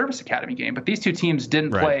close to a Service Academy game. But these two teams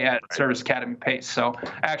didn't play at Service Academy pace. So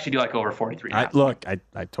I actually do like over 43.5.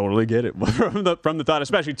 I totally get it from the thought,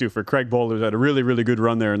 especially too for Craig Bohl, who's had a really, really good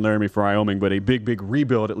run there in Laramie for Wyoming, but a big, big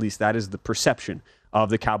rebuild. At least that is the perception of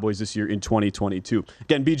the Cowboys this year in 2022.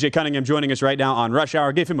 Again, BJ Cunningham joining us right now on Rush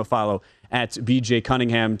Hour. Give him a follow at BJ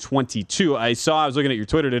Cunningham 22. I was looking at your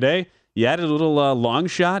Twitter today. You added a little long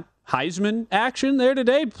shot Heisman action there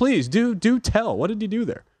today. Please do tell. What did you do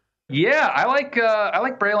there? Yeah, I like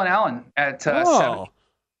Braylon Allen at 7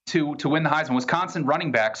 to win the Heisman. Wisconsin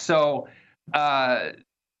running back. So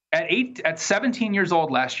at 17 years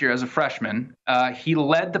old last year as a freshman, he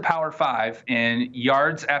led the Power 5 in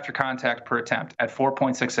yards after contact per attempt at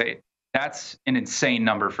 4.68. That's an insane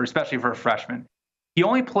number especially for a freshman. He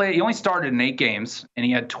only started in 8 games and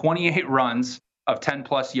he had 28 runs of 10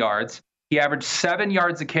 plus yards. He averaged 7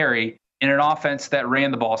 yards a carry in an offense that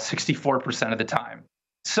ran the ball 64% of the time.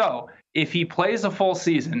 So if he plays a full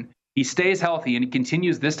season, he stays healthy, and he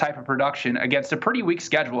continues this type of production against a pretty weak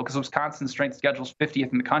schedule because Wisconsin's strength schedule is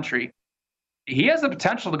 50th in the country. He has the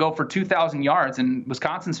potential to go for 2,000 yards, and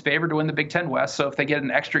Wisconsin's favored to win the Big Ten West. So if they get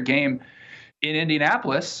an extra game in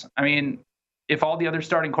Indianapolis, if all the other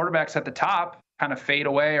starting quarterbacks at the top kind of fade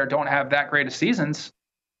away or don't have that great of seasons,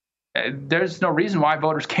 there's no reason why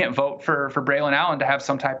voters can't vote for Braylon Allen to have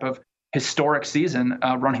some type of historic season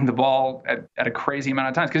running the ball at a crazy amount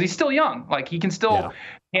of times, because he's still young. Like, he can still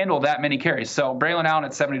handle that many carries. So Braylon Allen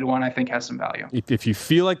at 70-1, I think, has some value. If you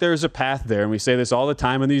feel like there's a path there, and we say this all the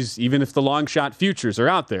time on these, even if the long shot futures are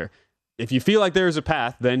out there, if you feel like there's a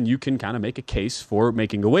path, then you can kind of make a case for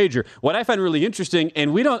making a wager. What I find really interesting,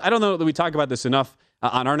 and I don't know that we talk about this enough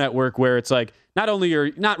on our network, where it's like, not only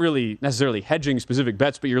you're not really necessarily hedging specific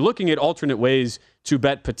bets, but you're looking at alternate ways to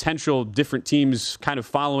bet potential different teams kind of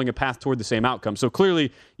following a path toward the same outcome. So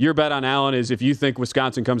clearly, your bet on Allen is if you think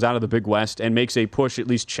Wisconsin comes out of the Big West and makes a push, at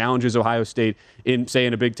least challenges Ohio State in, say,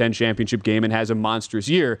 in a Big Ten championship game and has a monstrous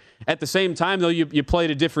year. At the same time, though, you played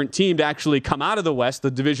a different team to actually come out of the West,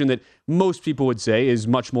 the division that most people would say is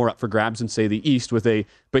much more up for grabs than, say, the East, with a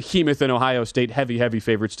behemoth in Ohio State, heavy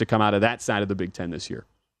favorites to come out of that side of the Big Ten this year.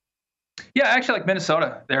 Yeah, I actually like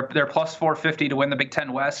Minnesota. They're plus 450 to win the Big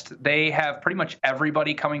Ten West. They have pretty much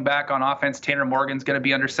everybody coming back on offense. Tanner Morgan's going to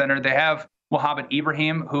be under center. They have Mohamed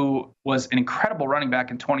Ibrahim, who was an incredible running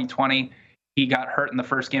back in 2020. He got hurt in the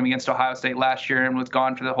first game against Ohio State last year and was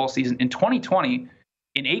gone for the whole season. In 2020,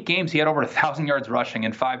 in 8 games, he had over 1,000 yards rushing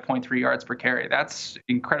and 5.3 yards per carry. That's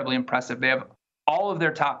incredibly impressive. They have all of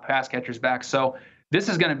their top pass catchers back. So this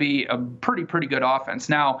is going to be a pretty good offense.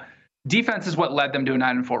 Now, defense is what led them to a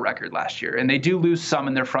 9-4 record last year, and they do lose some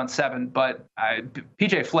in their front seven, but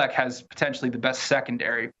PJ Fleck has potentially the best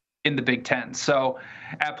secondary in the Big Ten. So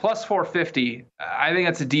at plus 450, I think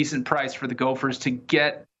that's a decent price for the Gophers to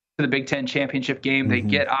get to the Big Ten championship game. They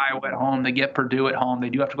get Iowa at home. They get Purdue at home. They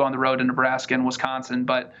do have to go on the road to Nebraska and Wisconsin,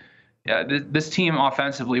 but this team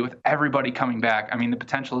offensively, with everybody coming back, I mean, the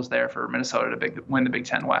potential is there for Minnesota to win the Big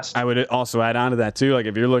Ten West. I would also add on to that, too. Like,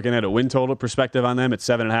 if you're looking at a win total perspective on them at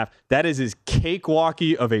 7.5, that is as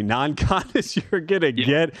cakewalky of a non-con as you're going to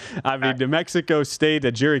get. I mean, New Mexico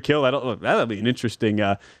State, Jerry Kill, that'll be an interesting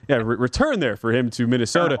return there for him to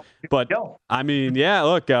Minnesota. But, I mean,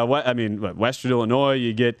 Western Illinois,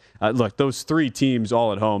 you get, those 3 teams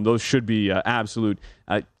all at home. Those should be absolute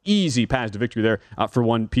easy path to victory there for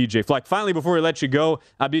one PJ Fleck. Finally, before we let you go,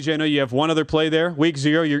 BJ, I know you have one other play there. Week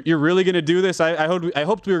 0, you're really going to do this? I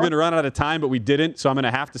hoped we were going to run out of time, but we didn't, so I'm going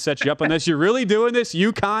to have to set you up on this. You're really doing this?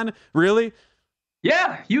 UConn? Really?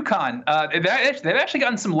 Yeah, UConn. They've actually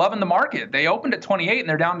gotten some love in the market. They opened at 28, and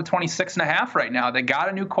they're down to 26.5 right now. They got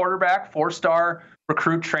a new quarterback, 4-star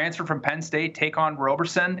recruit transfer from Penn State, Taquan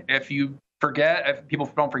Roberson. If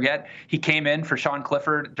people don't forget, he came in for Sean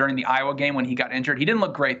Clifford during the Iowa game when he got injured. He didn't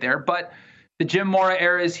look great there, but the Jim Mora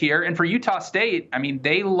era is here. And for Utah State, I mean,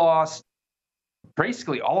 they lost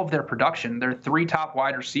basically all of their production. Their 3 top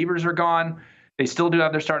wide receivers are gone. They still do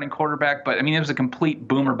have their starting quarterback, but I mean, it was a complete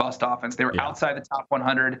boom or bust offense. They were outside the top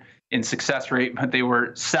 100 in success rate, but they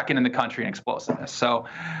were second in the country in explosiveness. So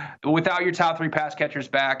without your top 3 pass catchers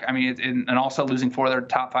back, I mean, and also losing 4 of their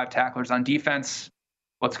top 5 tacklers on defense,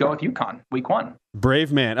 let's go with UConn, week 1.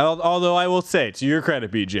 Brave man. Although I will say, to your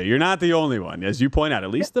credit, BJ, you're not the only one. As you point out,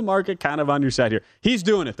 at least the market kind of on your side here. He's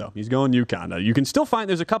doing it, though. He's going UConn. You can still find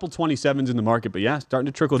there's a couple 27s in the market, but starting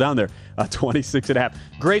to trickle down there. 26.5.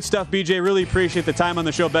 Great stuff, BJ. Really appreciate the time on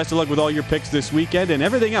the show. Best of luck with all your picks this weekend and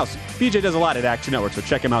everything else. BJ does a lot at Action Network, so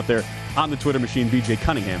check him out there on the Twitter machine, BJ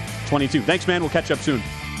Cunningham 22. Thanks, man. We'll catch up soon.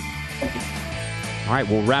 Thank you. All right,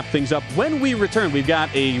 we'll wrap things up. When we return, we've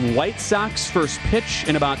got a White Sox first pitch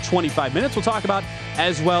in about 25 minutes. We'll talk about,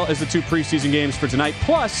 as well as the 2 preseason games for tonight,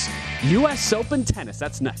 plus U.S. Open tennis.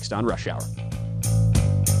 That's next on Rush Hour.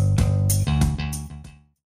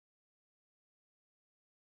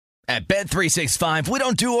 At Bet365, we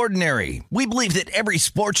don't do ordinary. We believe that every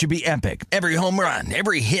sport should be epic. Every home run,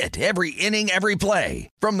 every hit, every inning, every play.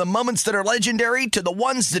 From the moments that are legendary to the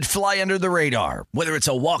ones that fly under the radar. Whether it's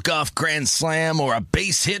a walk-off grand slam or a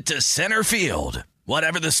base hit to center field.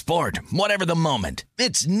 Whatever the sport, whatever the moment.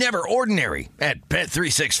 It's never ordinary at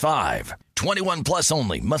Bet365. 21 plus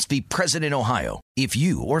only. Must be present in Ohio. If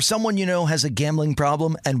you or someone you know has a gambling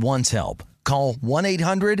problem and wants help, call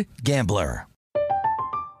 1-800-GAMBLER.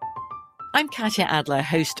 I'm Katya Adler,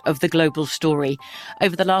 host of The Global Story.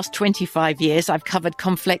 Over the last 25 years, I've covered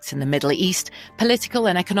conflicts in the Middle East, political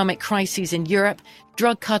and economic crises in Europe,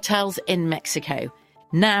 drug cartels in Mexico.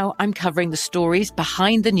 Now I'm covering the stories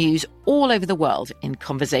behind the news all over the world in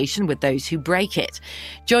conversation with those who break it.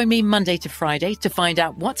 Join me Monday to Friday to find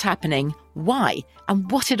out what's happening, why, and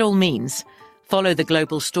what it all means. Follow The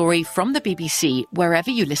Global Story from the BBC wherever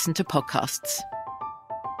you listen to podcasts.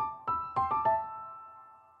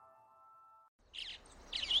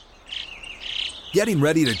 Getting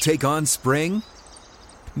ready to take on spring?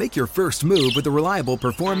 Make your first move with the reliable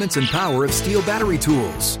performance and power of Steel battery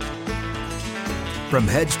tools. From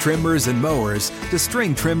hedge trimmers and mowers to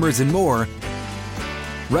string trimmers and more,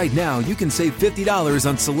 right now you can save $50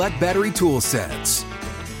 on select battery tool sets.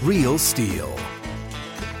 Real Steel.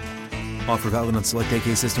 Offer valid on select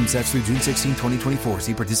AK system sets through June 16, 2024.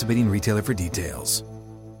 See participating retailer for details.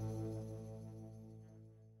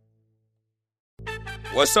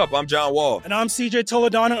 What's up? I'm John Wall. And I'm CJ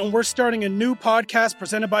Toledano, and we're starting a new podcast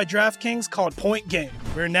presented by DraftKings called Point Game.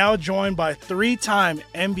 We're now joined by three-time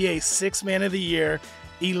NBA Sixth Man of the Year,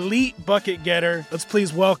 elite bucket getter. Let's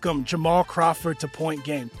please welcome Jamal Crawford to Point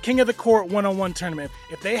Game. King of the Court one-on-one tournament.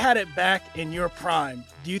 If they had it back in your prime,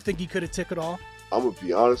 do you think you could have took it all? I'm going to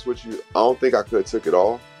be honest with you. I don't think I could have took it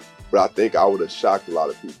all, but I think I would have shocked a lot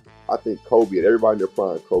of people. I think Kobe and everybody in their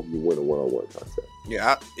prime, Kobe would win a one-on-one contest.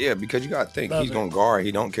 Yeah, because you got to think, he's going to guard.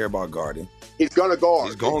 He don't care about guarding. He's going to guard.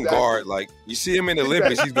 He's going to guard. Like, you see him in the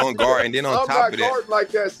Olympics, he's going to guard. And then on top of that. I'm not guarding like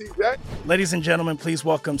that, CJ. Ladies and gentlemen, please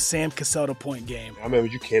welcome Sam Cassell to Point Game. I remember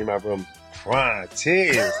you came to my room crying,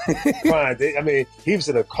 tears. Crying. I mean, he was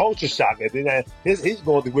in a culture shock. And then he's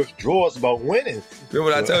going through withdrawals about winning.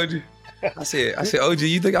 Remember what I told you? I said, OG,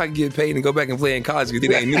 you think I can get paid and go back and play in college because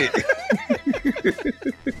it ain't it?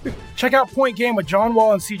 Check out Point Game with John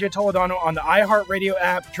Wall and CJ Toledano on the iHeartRadio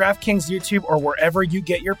app, DraftKings YouTube, or wherever you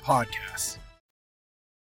get your podcasts.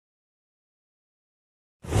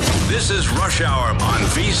 This is Rush Hour on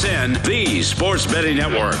VSiN, the Sports Betting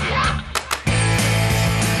Network.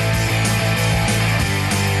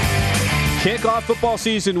 Kick off football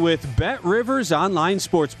season with BetRivers Online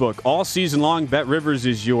Sportsbook. All season long, BetRivers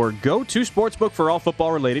is your go-to sportsbook for all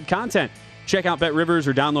football-related content. Check out BetRivers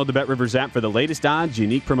or download the BetRivers app for the latest odds,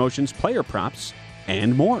 unique promotions, player props,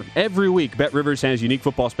 and more. Every week, BetRivers has unique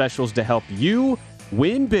football specials to help you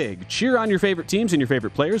win big. Cheer on your favorite teams and your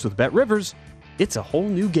favorite players with BetRivers. It's a whole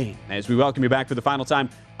new game. As we welcome you back for the final time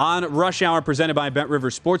on Rush Hour, presented by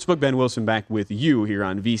BetRivers Sportsbook. Ben Wilson back with you here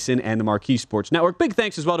on VSiN and the Marquee Sports Network. Big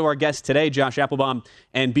thanks as well to our guests today, Josh Applebaum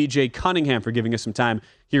and BJ Cunningham, for giving us some time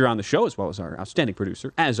here on the show, as well as our outstanding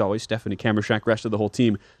producer, as always, Stephanie Kamershak, rest of the whole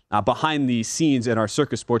team behind the scenes at our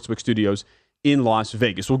Circus Sportsbook studios in Las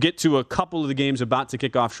Vegas. We'll get to a couple of the games about to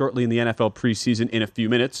kick off shortly in the NFL preseason in a few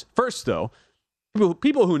minutes. First, though,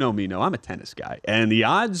 people who know me know I'm a tennis guy, and the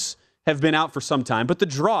odds have been out for some time, but the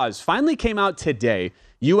draws finally came out today.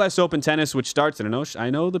 U.S. Open tennis, which starts, and I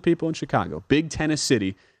know the people in Chicago, big tennis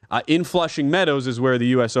city, in Flushing Meadows is where the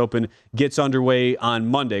U.S. Open gets underway on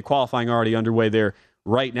Monday. Qualifying already underway there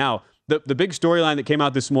right now. The big storyline that came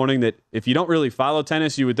out this morning that if you don't really follow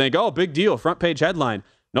tennis, you would think, oh, big deal, front page headline,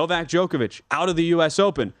 Novak Djokovic out of the U.S.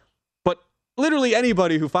 Open. But literally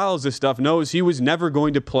anybody who follows this stuff knows he was never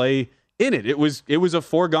going to play in it. It was a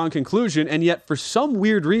foregone conclusion, and yet for some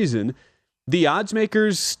weird reason, the odds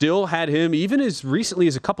makers still had him, even as recently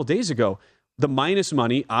as a couple days ago, the minus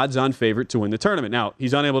money odds-on favorite to win the tournament. Now,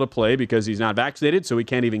 he's unable to play because he's not vaccinated, so he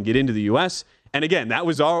can't even get into the U.S., and again, that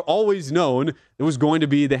was always known. It was going to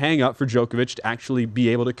be the hang-up for Djokovic to actually be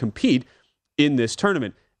able to compete in this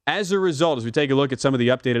tournament. As a result, as we take a look at some of the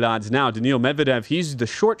updated odds now, Daniil Medvedev, he's the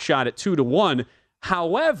short shot at 2-1.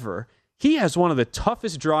 However, he has one of the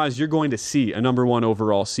toughest draws you're going to see a number one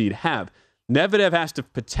overall seed have. Medvedev has to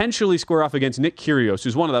potentially square off against Nick Kyrgios,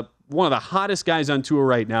 who's one of the hottest guys on tour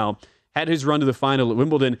right now, had his run to the final at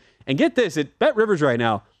Wimbledon. And get this, at BetRivers right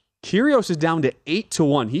now, Kyrgios is down to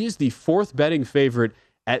 8-1. He is the fourth betting favorite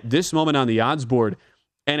at this moment on the odds board.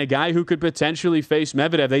 And a guy who could potentially face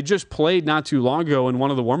Medvedev. They just played not too long ago in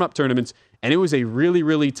one of the warm-up tournaments, and it was a really,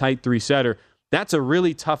 really tight three-setter. That's a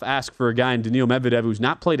really tough ask for a guy in Daniil Medvedev who's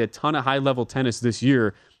not played a ton of high-level tennis this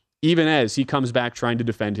year, even as he comes back trying to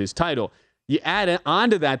defend his title. You add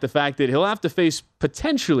on to that the fact that he'll have to face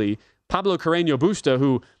potentially Pablo Carreño Busta,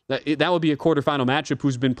 who that would be a quarterfinal matchup,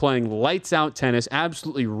 who's been playing lights-out tennis,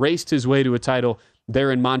 absolutely raced his way to a title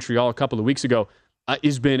there in Montreal a couple of weeks ago.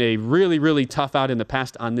 Has been a really, really tough out in the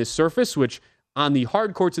past on this surface, which on the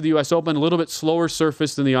hard courts of the U.S. Open, a little bit slower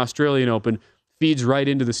surface than the Australian Open, feeds right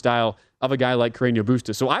into the style of a guy like Carreño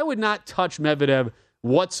Busta. So I would not touch Medvedev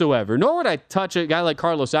whatsoever, nor would I touch a guy like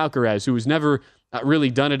Carlos Alcaraz, who has never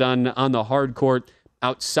really done it on the hard court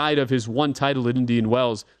outside of his one title at Indian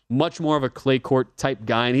Wells. Much more of a clay court type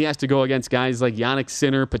guy, and he has to go against guys like Jannik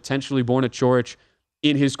Sinner, potentially Borna Coric,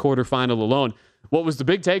 in his quarterfinal alone. What was the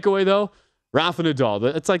big takeaway, though? Rafa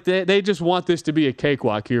Nadal. It's like they just want this to be a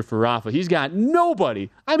cakewalk here for Rafa. He's got nobody.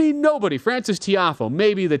 Francis Tiafoe,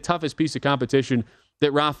 maybe the toughest piece of competition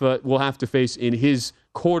that Rafa will have to face in his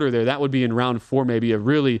quarter there. That would be in round 4, maybe a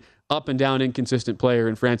really up and down inconsistent player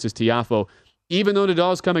in Francis Tiafoe. Even though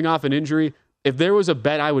Nadal's coming off an injury, if there was a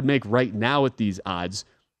bet I would make right now at these odds,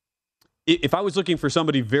 if I was looking for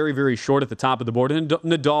somebody very, very short at the top of the board, and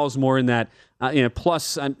Nadal's more in that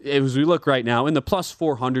plus, as we look right now, in the plus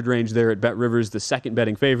 400 range there at Bet Rivers, the second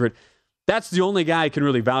betting favorite, that's the only guy I can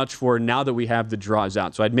really vouch for now that we have the draws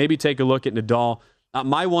out. So I'd maybe take a look at Nadal.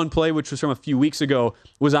 My one play, which was from a few weeks ago,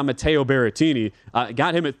 was on Matteo Berrettini.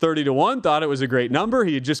 Got him at 30-1, thought it was a great number.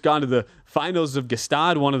 He had just gone to the finals of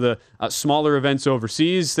Gstaad, one of the smaller events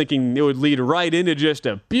overseas, thinking it would lead right into just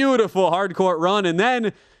a beautiful hardcourt run, and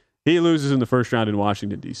then he loses in the first round in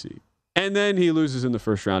Washington, D.C. And then he loses in the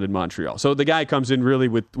first round in Montreal. So the guy comes in really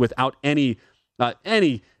without any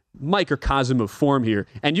microcosm of form here.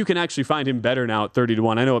 And you can actually find him better now at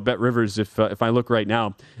 30-1. I know at Bet Rivers, if I look right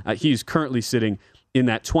now, he's currently sitting in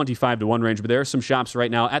that 25-1 range. But there are some shops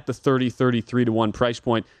right now at the 33-1 price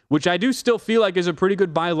point, which I do still feel like is a pretty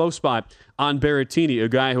good buy low spot on Berrettini, a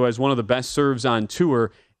guy who has one of the best serves on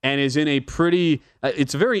tour and is in a pretty,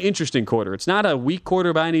 it's a very interesting quarter. It's not a weak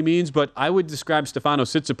quarter by any means, but I would describe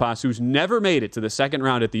Stefanos Tsitsipas, who's never made it to the second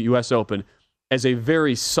round at the U.S. Open, as a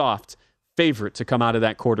very soft favorite to come out of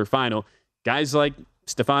that quarterfinal. Guys like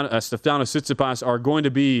Stefanos Tsitsipas are going to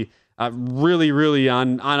be really, really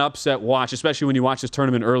on upset watch, especially when you watch this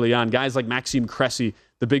tournament early on. Guys like Maxime Cressy,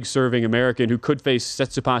 the big serving American, who could face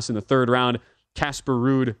Tsitsipas in the third round, Casper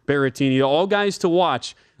Ruud, Berrettini, all guys to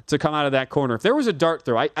watch to come out of that corner. If there was a dart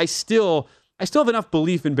throw, I still have enough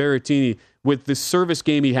belief in Berrettini with the service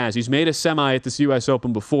game he has. He's made a semi at this U.S.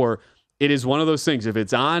 Open before. It is one of those things. If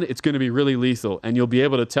it's on, it's going to be really lethal, and you'll be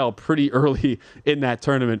able to tell pretty early in that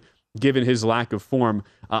tournament, given his lack of form,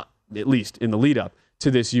 at least in the lead-up to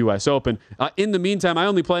this U.S. Open. In the meantime, I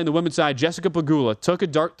only play on the women's side. Jessica Pegula took a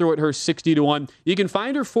dart throw at her 60-1. You can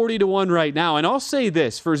find her 40-1 right now. And I'll say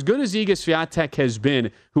this, for as good as Iga Swiatek has been,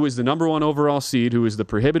 who is the number one overall seed, who is the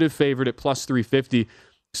prohibitive favorite at plus 350,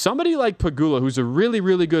 somebody like Pegula, who's a really,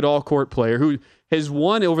 really good all-court player, who has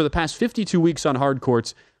won over the past 52 weeks on hard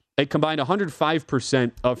courts, a combined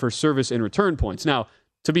 105% of her service and return points. Now,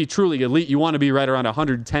 to be truly elite, you want to be right around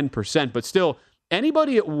 110%, but still,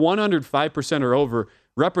 anybody at 105% or over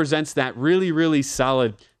represents that really, really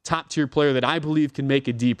solid top-tier player that I believe can make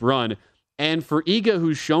a deep run. And for Iga,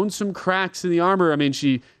 who's shown some cracks in the armor, I mean,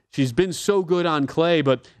 she's been so good on clay,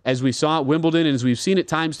 but as we saw at Wimbledon and as we've seen at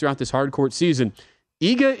times throughout this hard court season,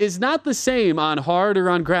 Iga is not the same on hard or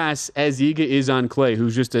on grass as Iga is on clay,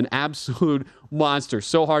 who's just an absolute monster.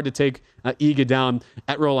 So hard to take Iga down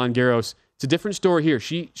at Roland Garros. It's a different story here.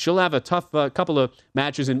 She'll have a tough couple of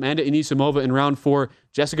matches. Amanda Anisimova in round 4,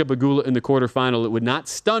 Jessica Pegula in the quarterfinal. It would not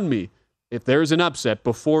stun me if there's an upset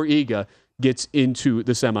before Iga gets into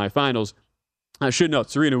the semifinals. I should note,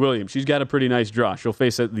 Serena Williams, she's got a pretty nice draw. She'll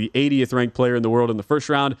face the 80th ranked player in the world in the first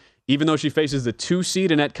round. Even though she faces the 2 seed,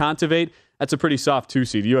 Anett Kontaveit, that's a pretty soft 2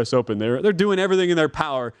 seed. U.S. Open, they're doing everything in their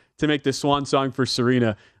power to make this swan song for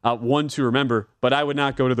Serena one to remember. But I would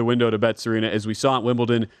not go to the window to bet Serena. As we saw at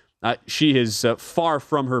Wimbledon, she is far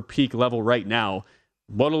from her peak level right now.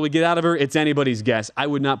 What will we get out of her? It's anybody's guess. I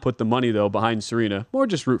would not put the money, though, behind Serena. More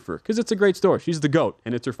just root for her, because it's a great story. She's the GOAT,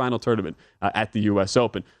 and it's her final tournament at the U.S.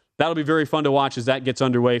 Open. That'll be very fun to watch as that gets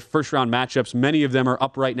underway. First-round matchups, many of them are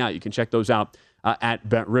up right now. You can check those out at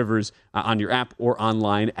Bet Rivers on your app or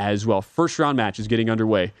online as well. First-round match is getting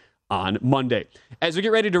underway on Monday. As we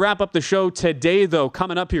get ready to wrap up the show today, though,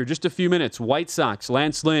 coming up here, just a few minutes, White Sox,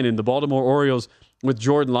 Lance Lynn, and the Baltimore Orioles with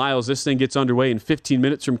Jordan Lyles. This thing gets underway in 15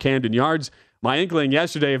 minutes from Camden Yards. My inkling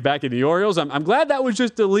yesterday of backing the Orioles, I'm glad that was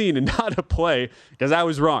just a lean and not a play, because I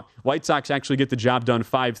was wrong. White Sox actually get the job done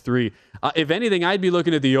 5-3. If anything, I'd be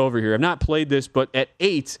looking at the over here. I've not played this, but at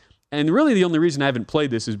 8, and really the only reason I haven't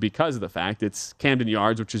played this is because of the fact it's Camden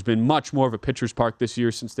Yards, which has been much more of a pitcher's park this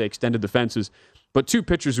year since they extended the fences. But 2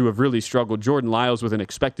 pitchers who have really struggled, Jordan Lyles with an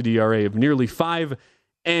expected ERA of nearly 5,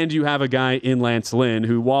 and you have a guy in Lance Lynn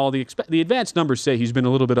who, while the advanced numbers say he's been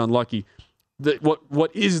a little bit unlucky,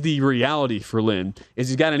 what is the reality for Lynn is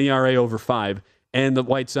he's got an ERA over 5, and the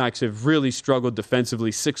White Sox have really struggled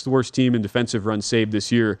defensively, 6th worst team in defensive runs saved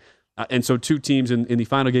this year. And so 2 teams in the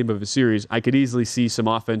final game of a series, I could easily see some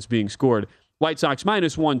offense being scored. White Sox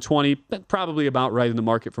minus 120, probably about right in the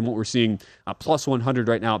market from what we're seeing, plus 100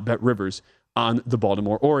 right now at Bet Rivers on the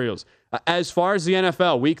Baltimore Orioles. As far as the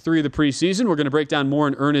NFL, week 3 of the preseason, we're going to break down more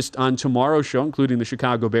in earnest on tomorrow's show, including the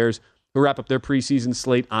Chicago Bears, who wrap up their preseason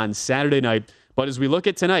slate on Saturday night. But as we look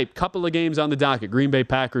at tonight, couple of games on the docket. Green Bay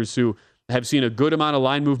Packers, who have seen a good amount of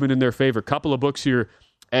line movement in their favor. Couple of books here,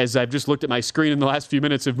 as I've just looked at my screen in the last few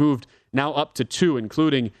minutes, have moved now up to 2,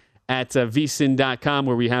 including at vsin.com,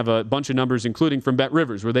 where we have a bunch of numbers, including from Bet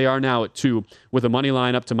Rivers, where they are now at 2, with a money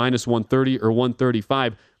line up to minus 130 or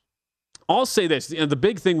 135. I'll say this, the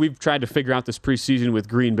big thing we've tried to figure out this preseason with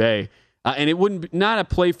Green Bay, And it wouldn't not a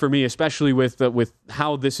play for me, especially with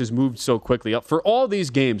how this has moved so quickly. For all these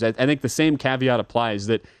games, I think the same caveat applies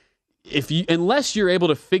that unless you're able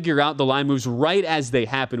to figure out the line moves right as they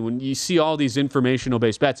happen, when you see all these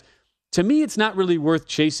informational-based bets, to me, it's not really worth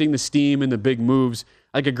chasing the steam and the big moves.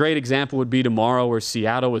 Like a great example would be tomorrow, where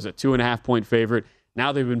Seattle was a 2.5-point favorite.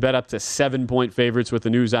 Now they've been bet up to 7-point favorites with the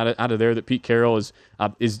news out of there that Pete Carroll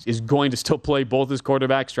is going to still play both his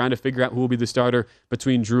quarterbacks, trying to figure out who will be the starter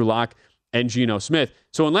between Drew Lock and Geno Smith.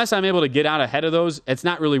 So unless I'm able to get out ahead of those, it's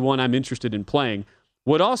not really one I'm interested in playing.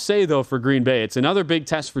 What I'll say, though, for Green Bay, it's another big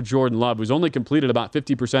test for Jordan Love, who's only completed about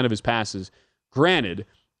 50% of his passes. Granted,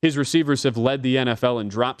 his receivers have led the NFL in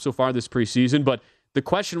drops so far this preseason, but the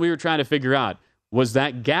question we were trying to figure out, was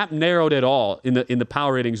that gap narrowed at all in the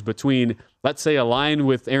power ratings between, let's say, a line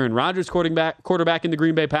with Aaron Rodgers quarterback in the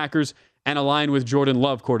Green Bay Packers and a line with Jordan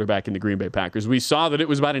Love quarterback in the Green Bay Packers? We saw that it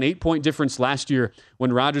was about an 8-point difference last year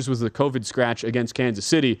when Rodgers was the COVID scratch against Kansas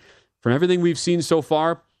City. From everything we've seen so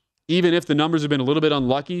far, even if the numbers have been a little bit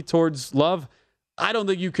unlucky towards Love, I don't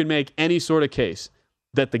think you can make any sort of case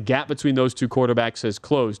that the gap between those two quarterbacks has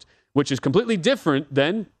closed, which is completely different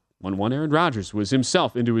than when one Aaron Rodgers was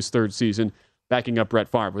himself into his third season, backing up Brett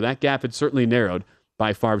Favre, where that gap had certainly narrowed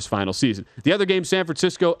by Favre's final season. The other game, San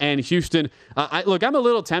Francisco and Houston. I'm a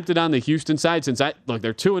little tempted on the Houston side since they're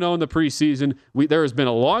 2-0 in the preseason. There has been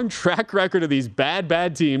a long track record of these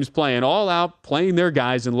bad teams playing all out, playing their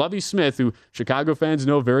guys, and Lovie Smith, who Chicago fans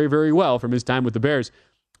know very, very well from his time with the Bears,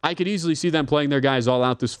 I could easily see them playing their guys all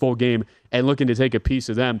out this full game and looking to take a piece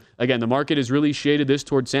of them. Again, the market has really shaded this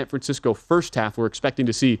towards San Francisco first half. We're expecting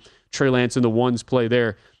to see Trey Lance and the ones play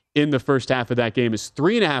there in the first half of that game is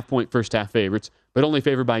 3.5-point first half favorites, but only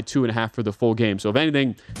favored by 2.5 for the full game. So if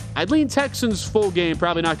anything, I'd lean Texans full game.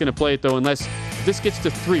 Probably not going to play it, though, unless this gets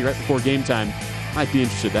to 3 right before game time. Might be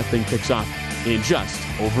interested. That thing kicks off in just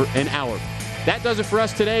over an hour. That does it for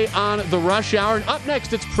us today on the Rush Hour. And up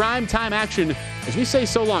next, it's prime time action as we say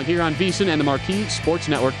so long here on VSiN and the Marquee Sports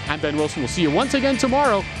Network. I'm Ben Wilson. We'll see you once again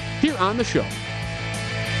tomorrow here on the show.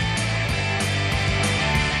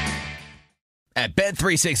 At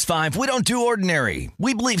Bet365, we don't do ordinary.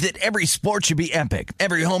 We believe that every sport should be epic.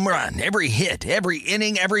 Every home run, every hit, every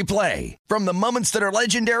inning, every play. From the moments that are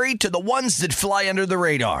legendary to the ones that fly under the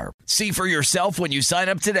radar. See for yourself when you sign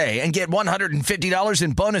up today and get $150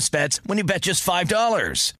 in bonus bets when you bet just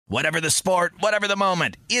 $5. Whatever the sport, whatever the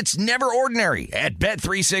moment, it's never ordinary at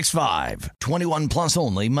Bet365. 21 plus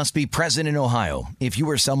only. Must be present in Ohio. If you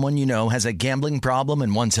or someone you know has a gambling problem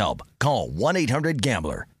and wants help, call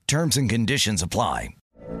 1-800-GAMBLER. Terms and conditions apply.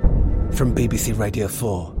 From BBC Radio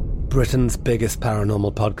 4, Britain's biggest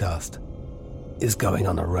paranormal podcast is going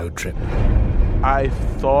on a road trip. I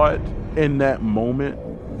thought in that moment,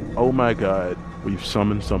 oh my God, we've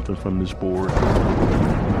summoned something from this board.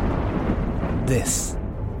 This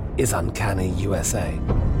is Uncanny USA.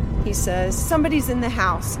 He says, somebody's in the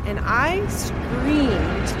house, and I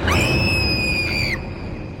screamed.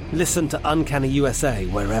 Listen to Uncanny USA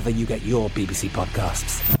wherever you get your BBC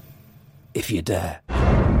podcasts, if you dare.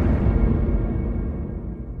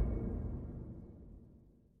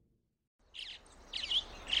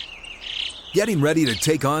 Getting ready to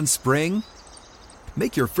take on spring?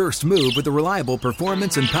 Make your first move with the reliable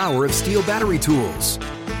performance and power of Steel battery tools.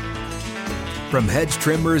 From hedge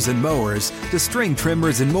trimmers and mowers to string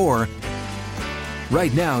trimmers and more,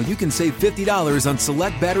 right now you can save $50 on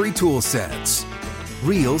select battery tool sets.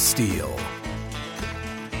 Real Steel.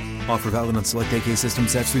 Offer valid on select AK system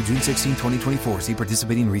sets through June 16, 2024. See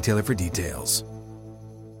participating retailer for details.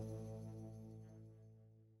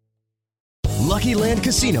 Lucky Land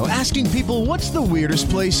Casino, asking people, what's the weirdest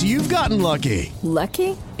place you've gotten lucky?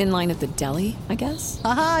 Lucky? In line at the deli, I guess?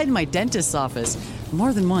 Aha, in my dentist's office.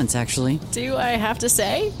 More than once, actually. Do I have to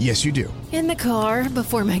say? Yes, you do. In the car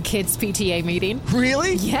before my kids' PTA meeting.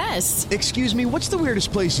 Really? Yes. Excuse me, what's the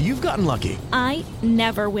weirdest place you've gotten lucky? I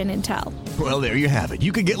never win and tell. Well, there you have it.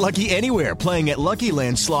 You can get lucky anywhere, playing at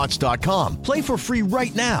LuckyLandSlots.com. Play for free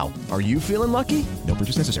right now. Are you feeling lucky? No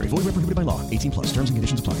purchase necessary. Void where prohibited by law. 18 plus. Terms and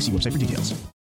conditions apply. See website for details.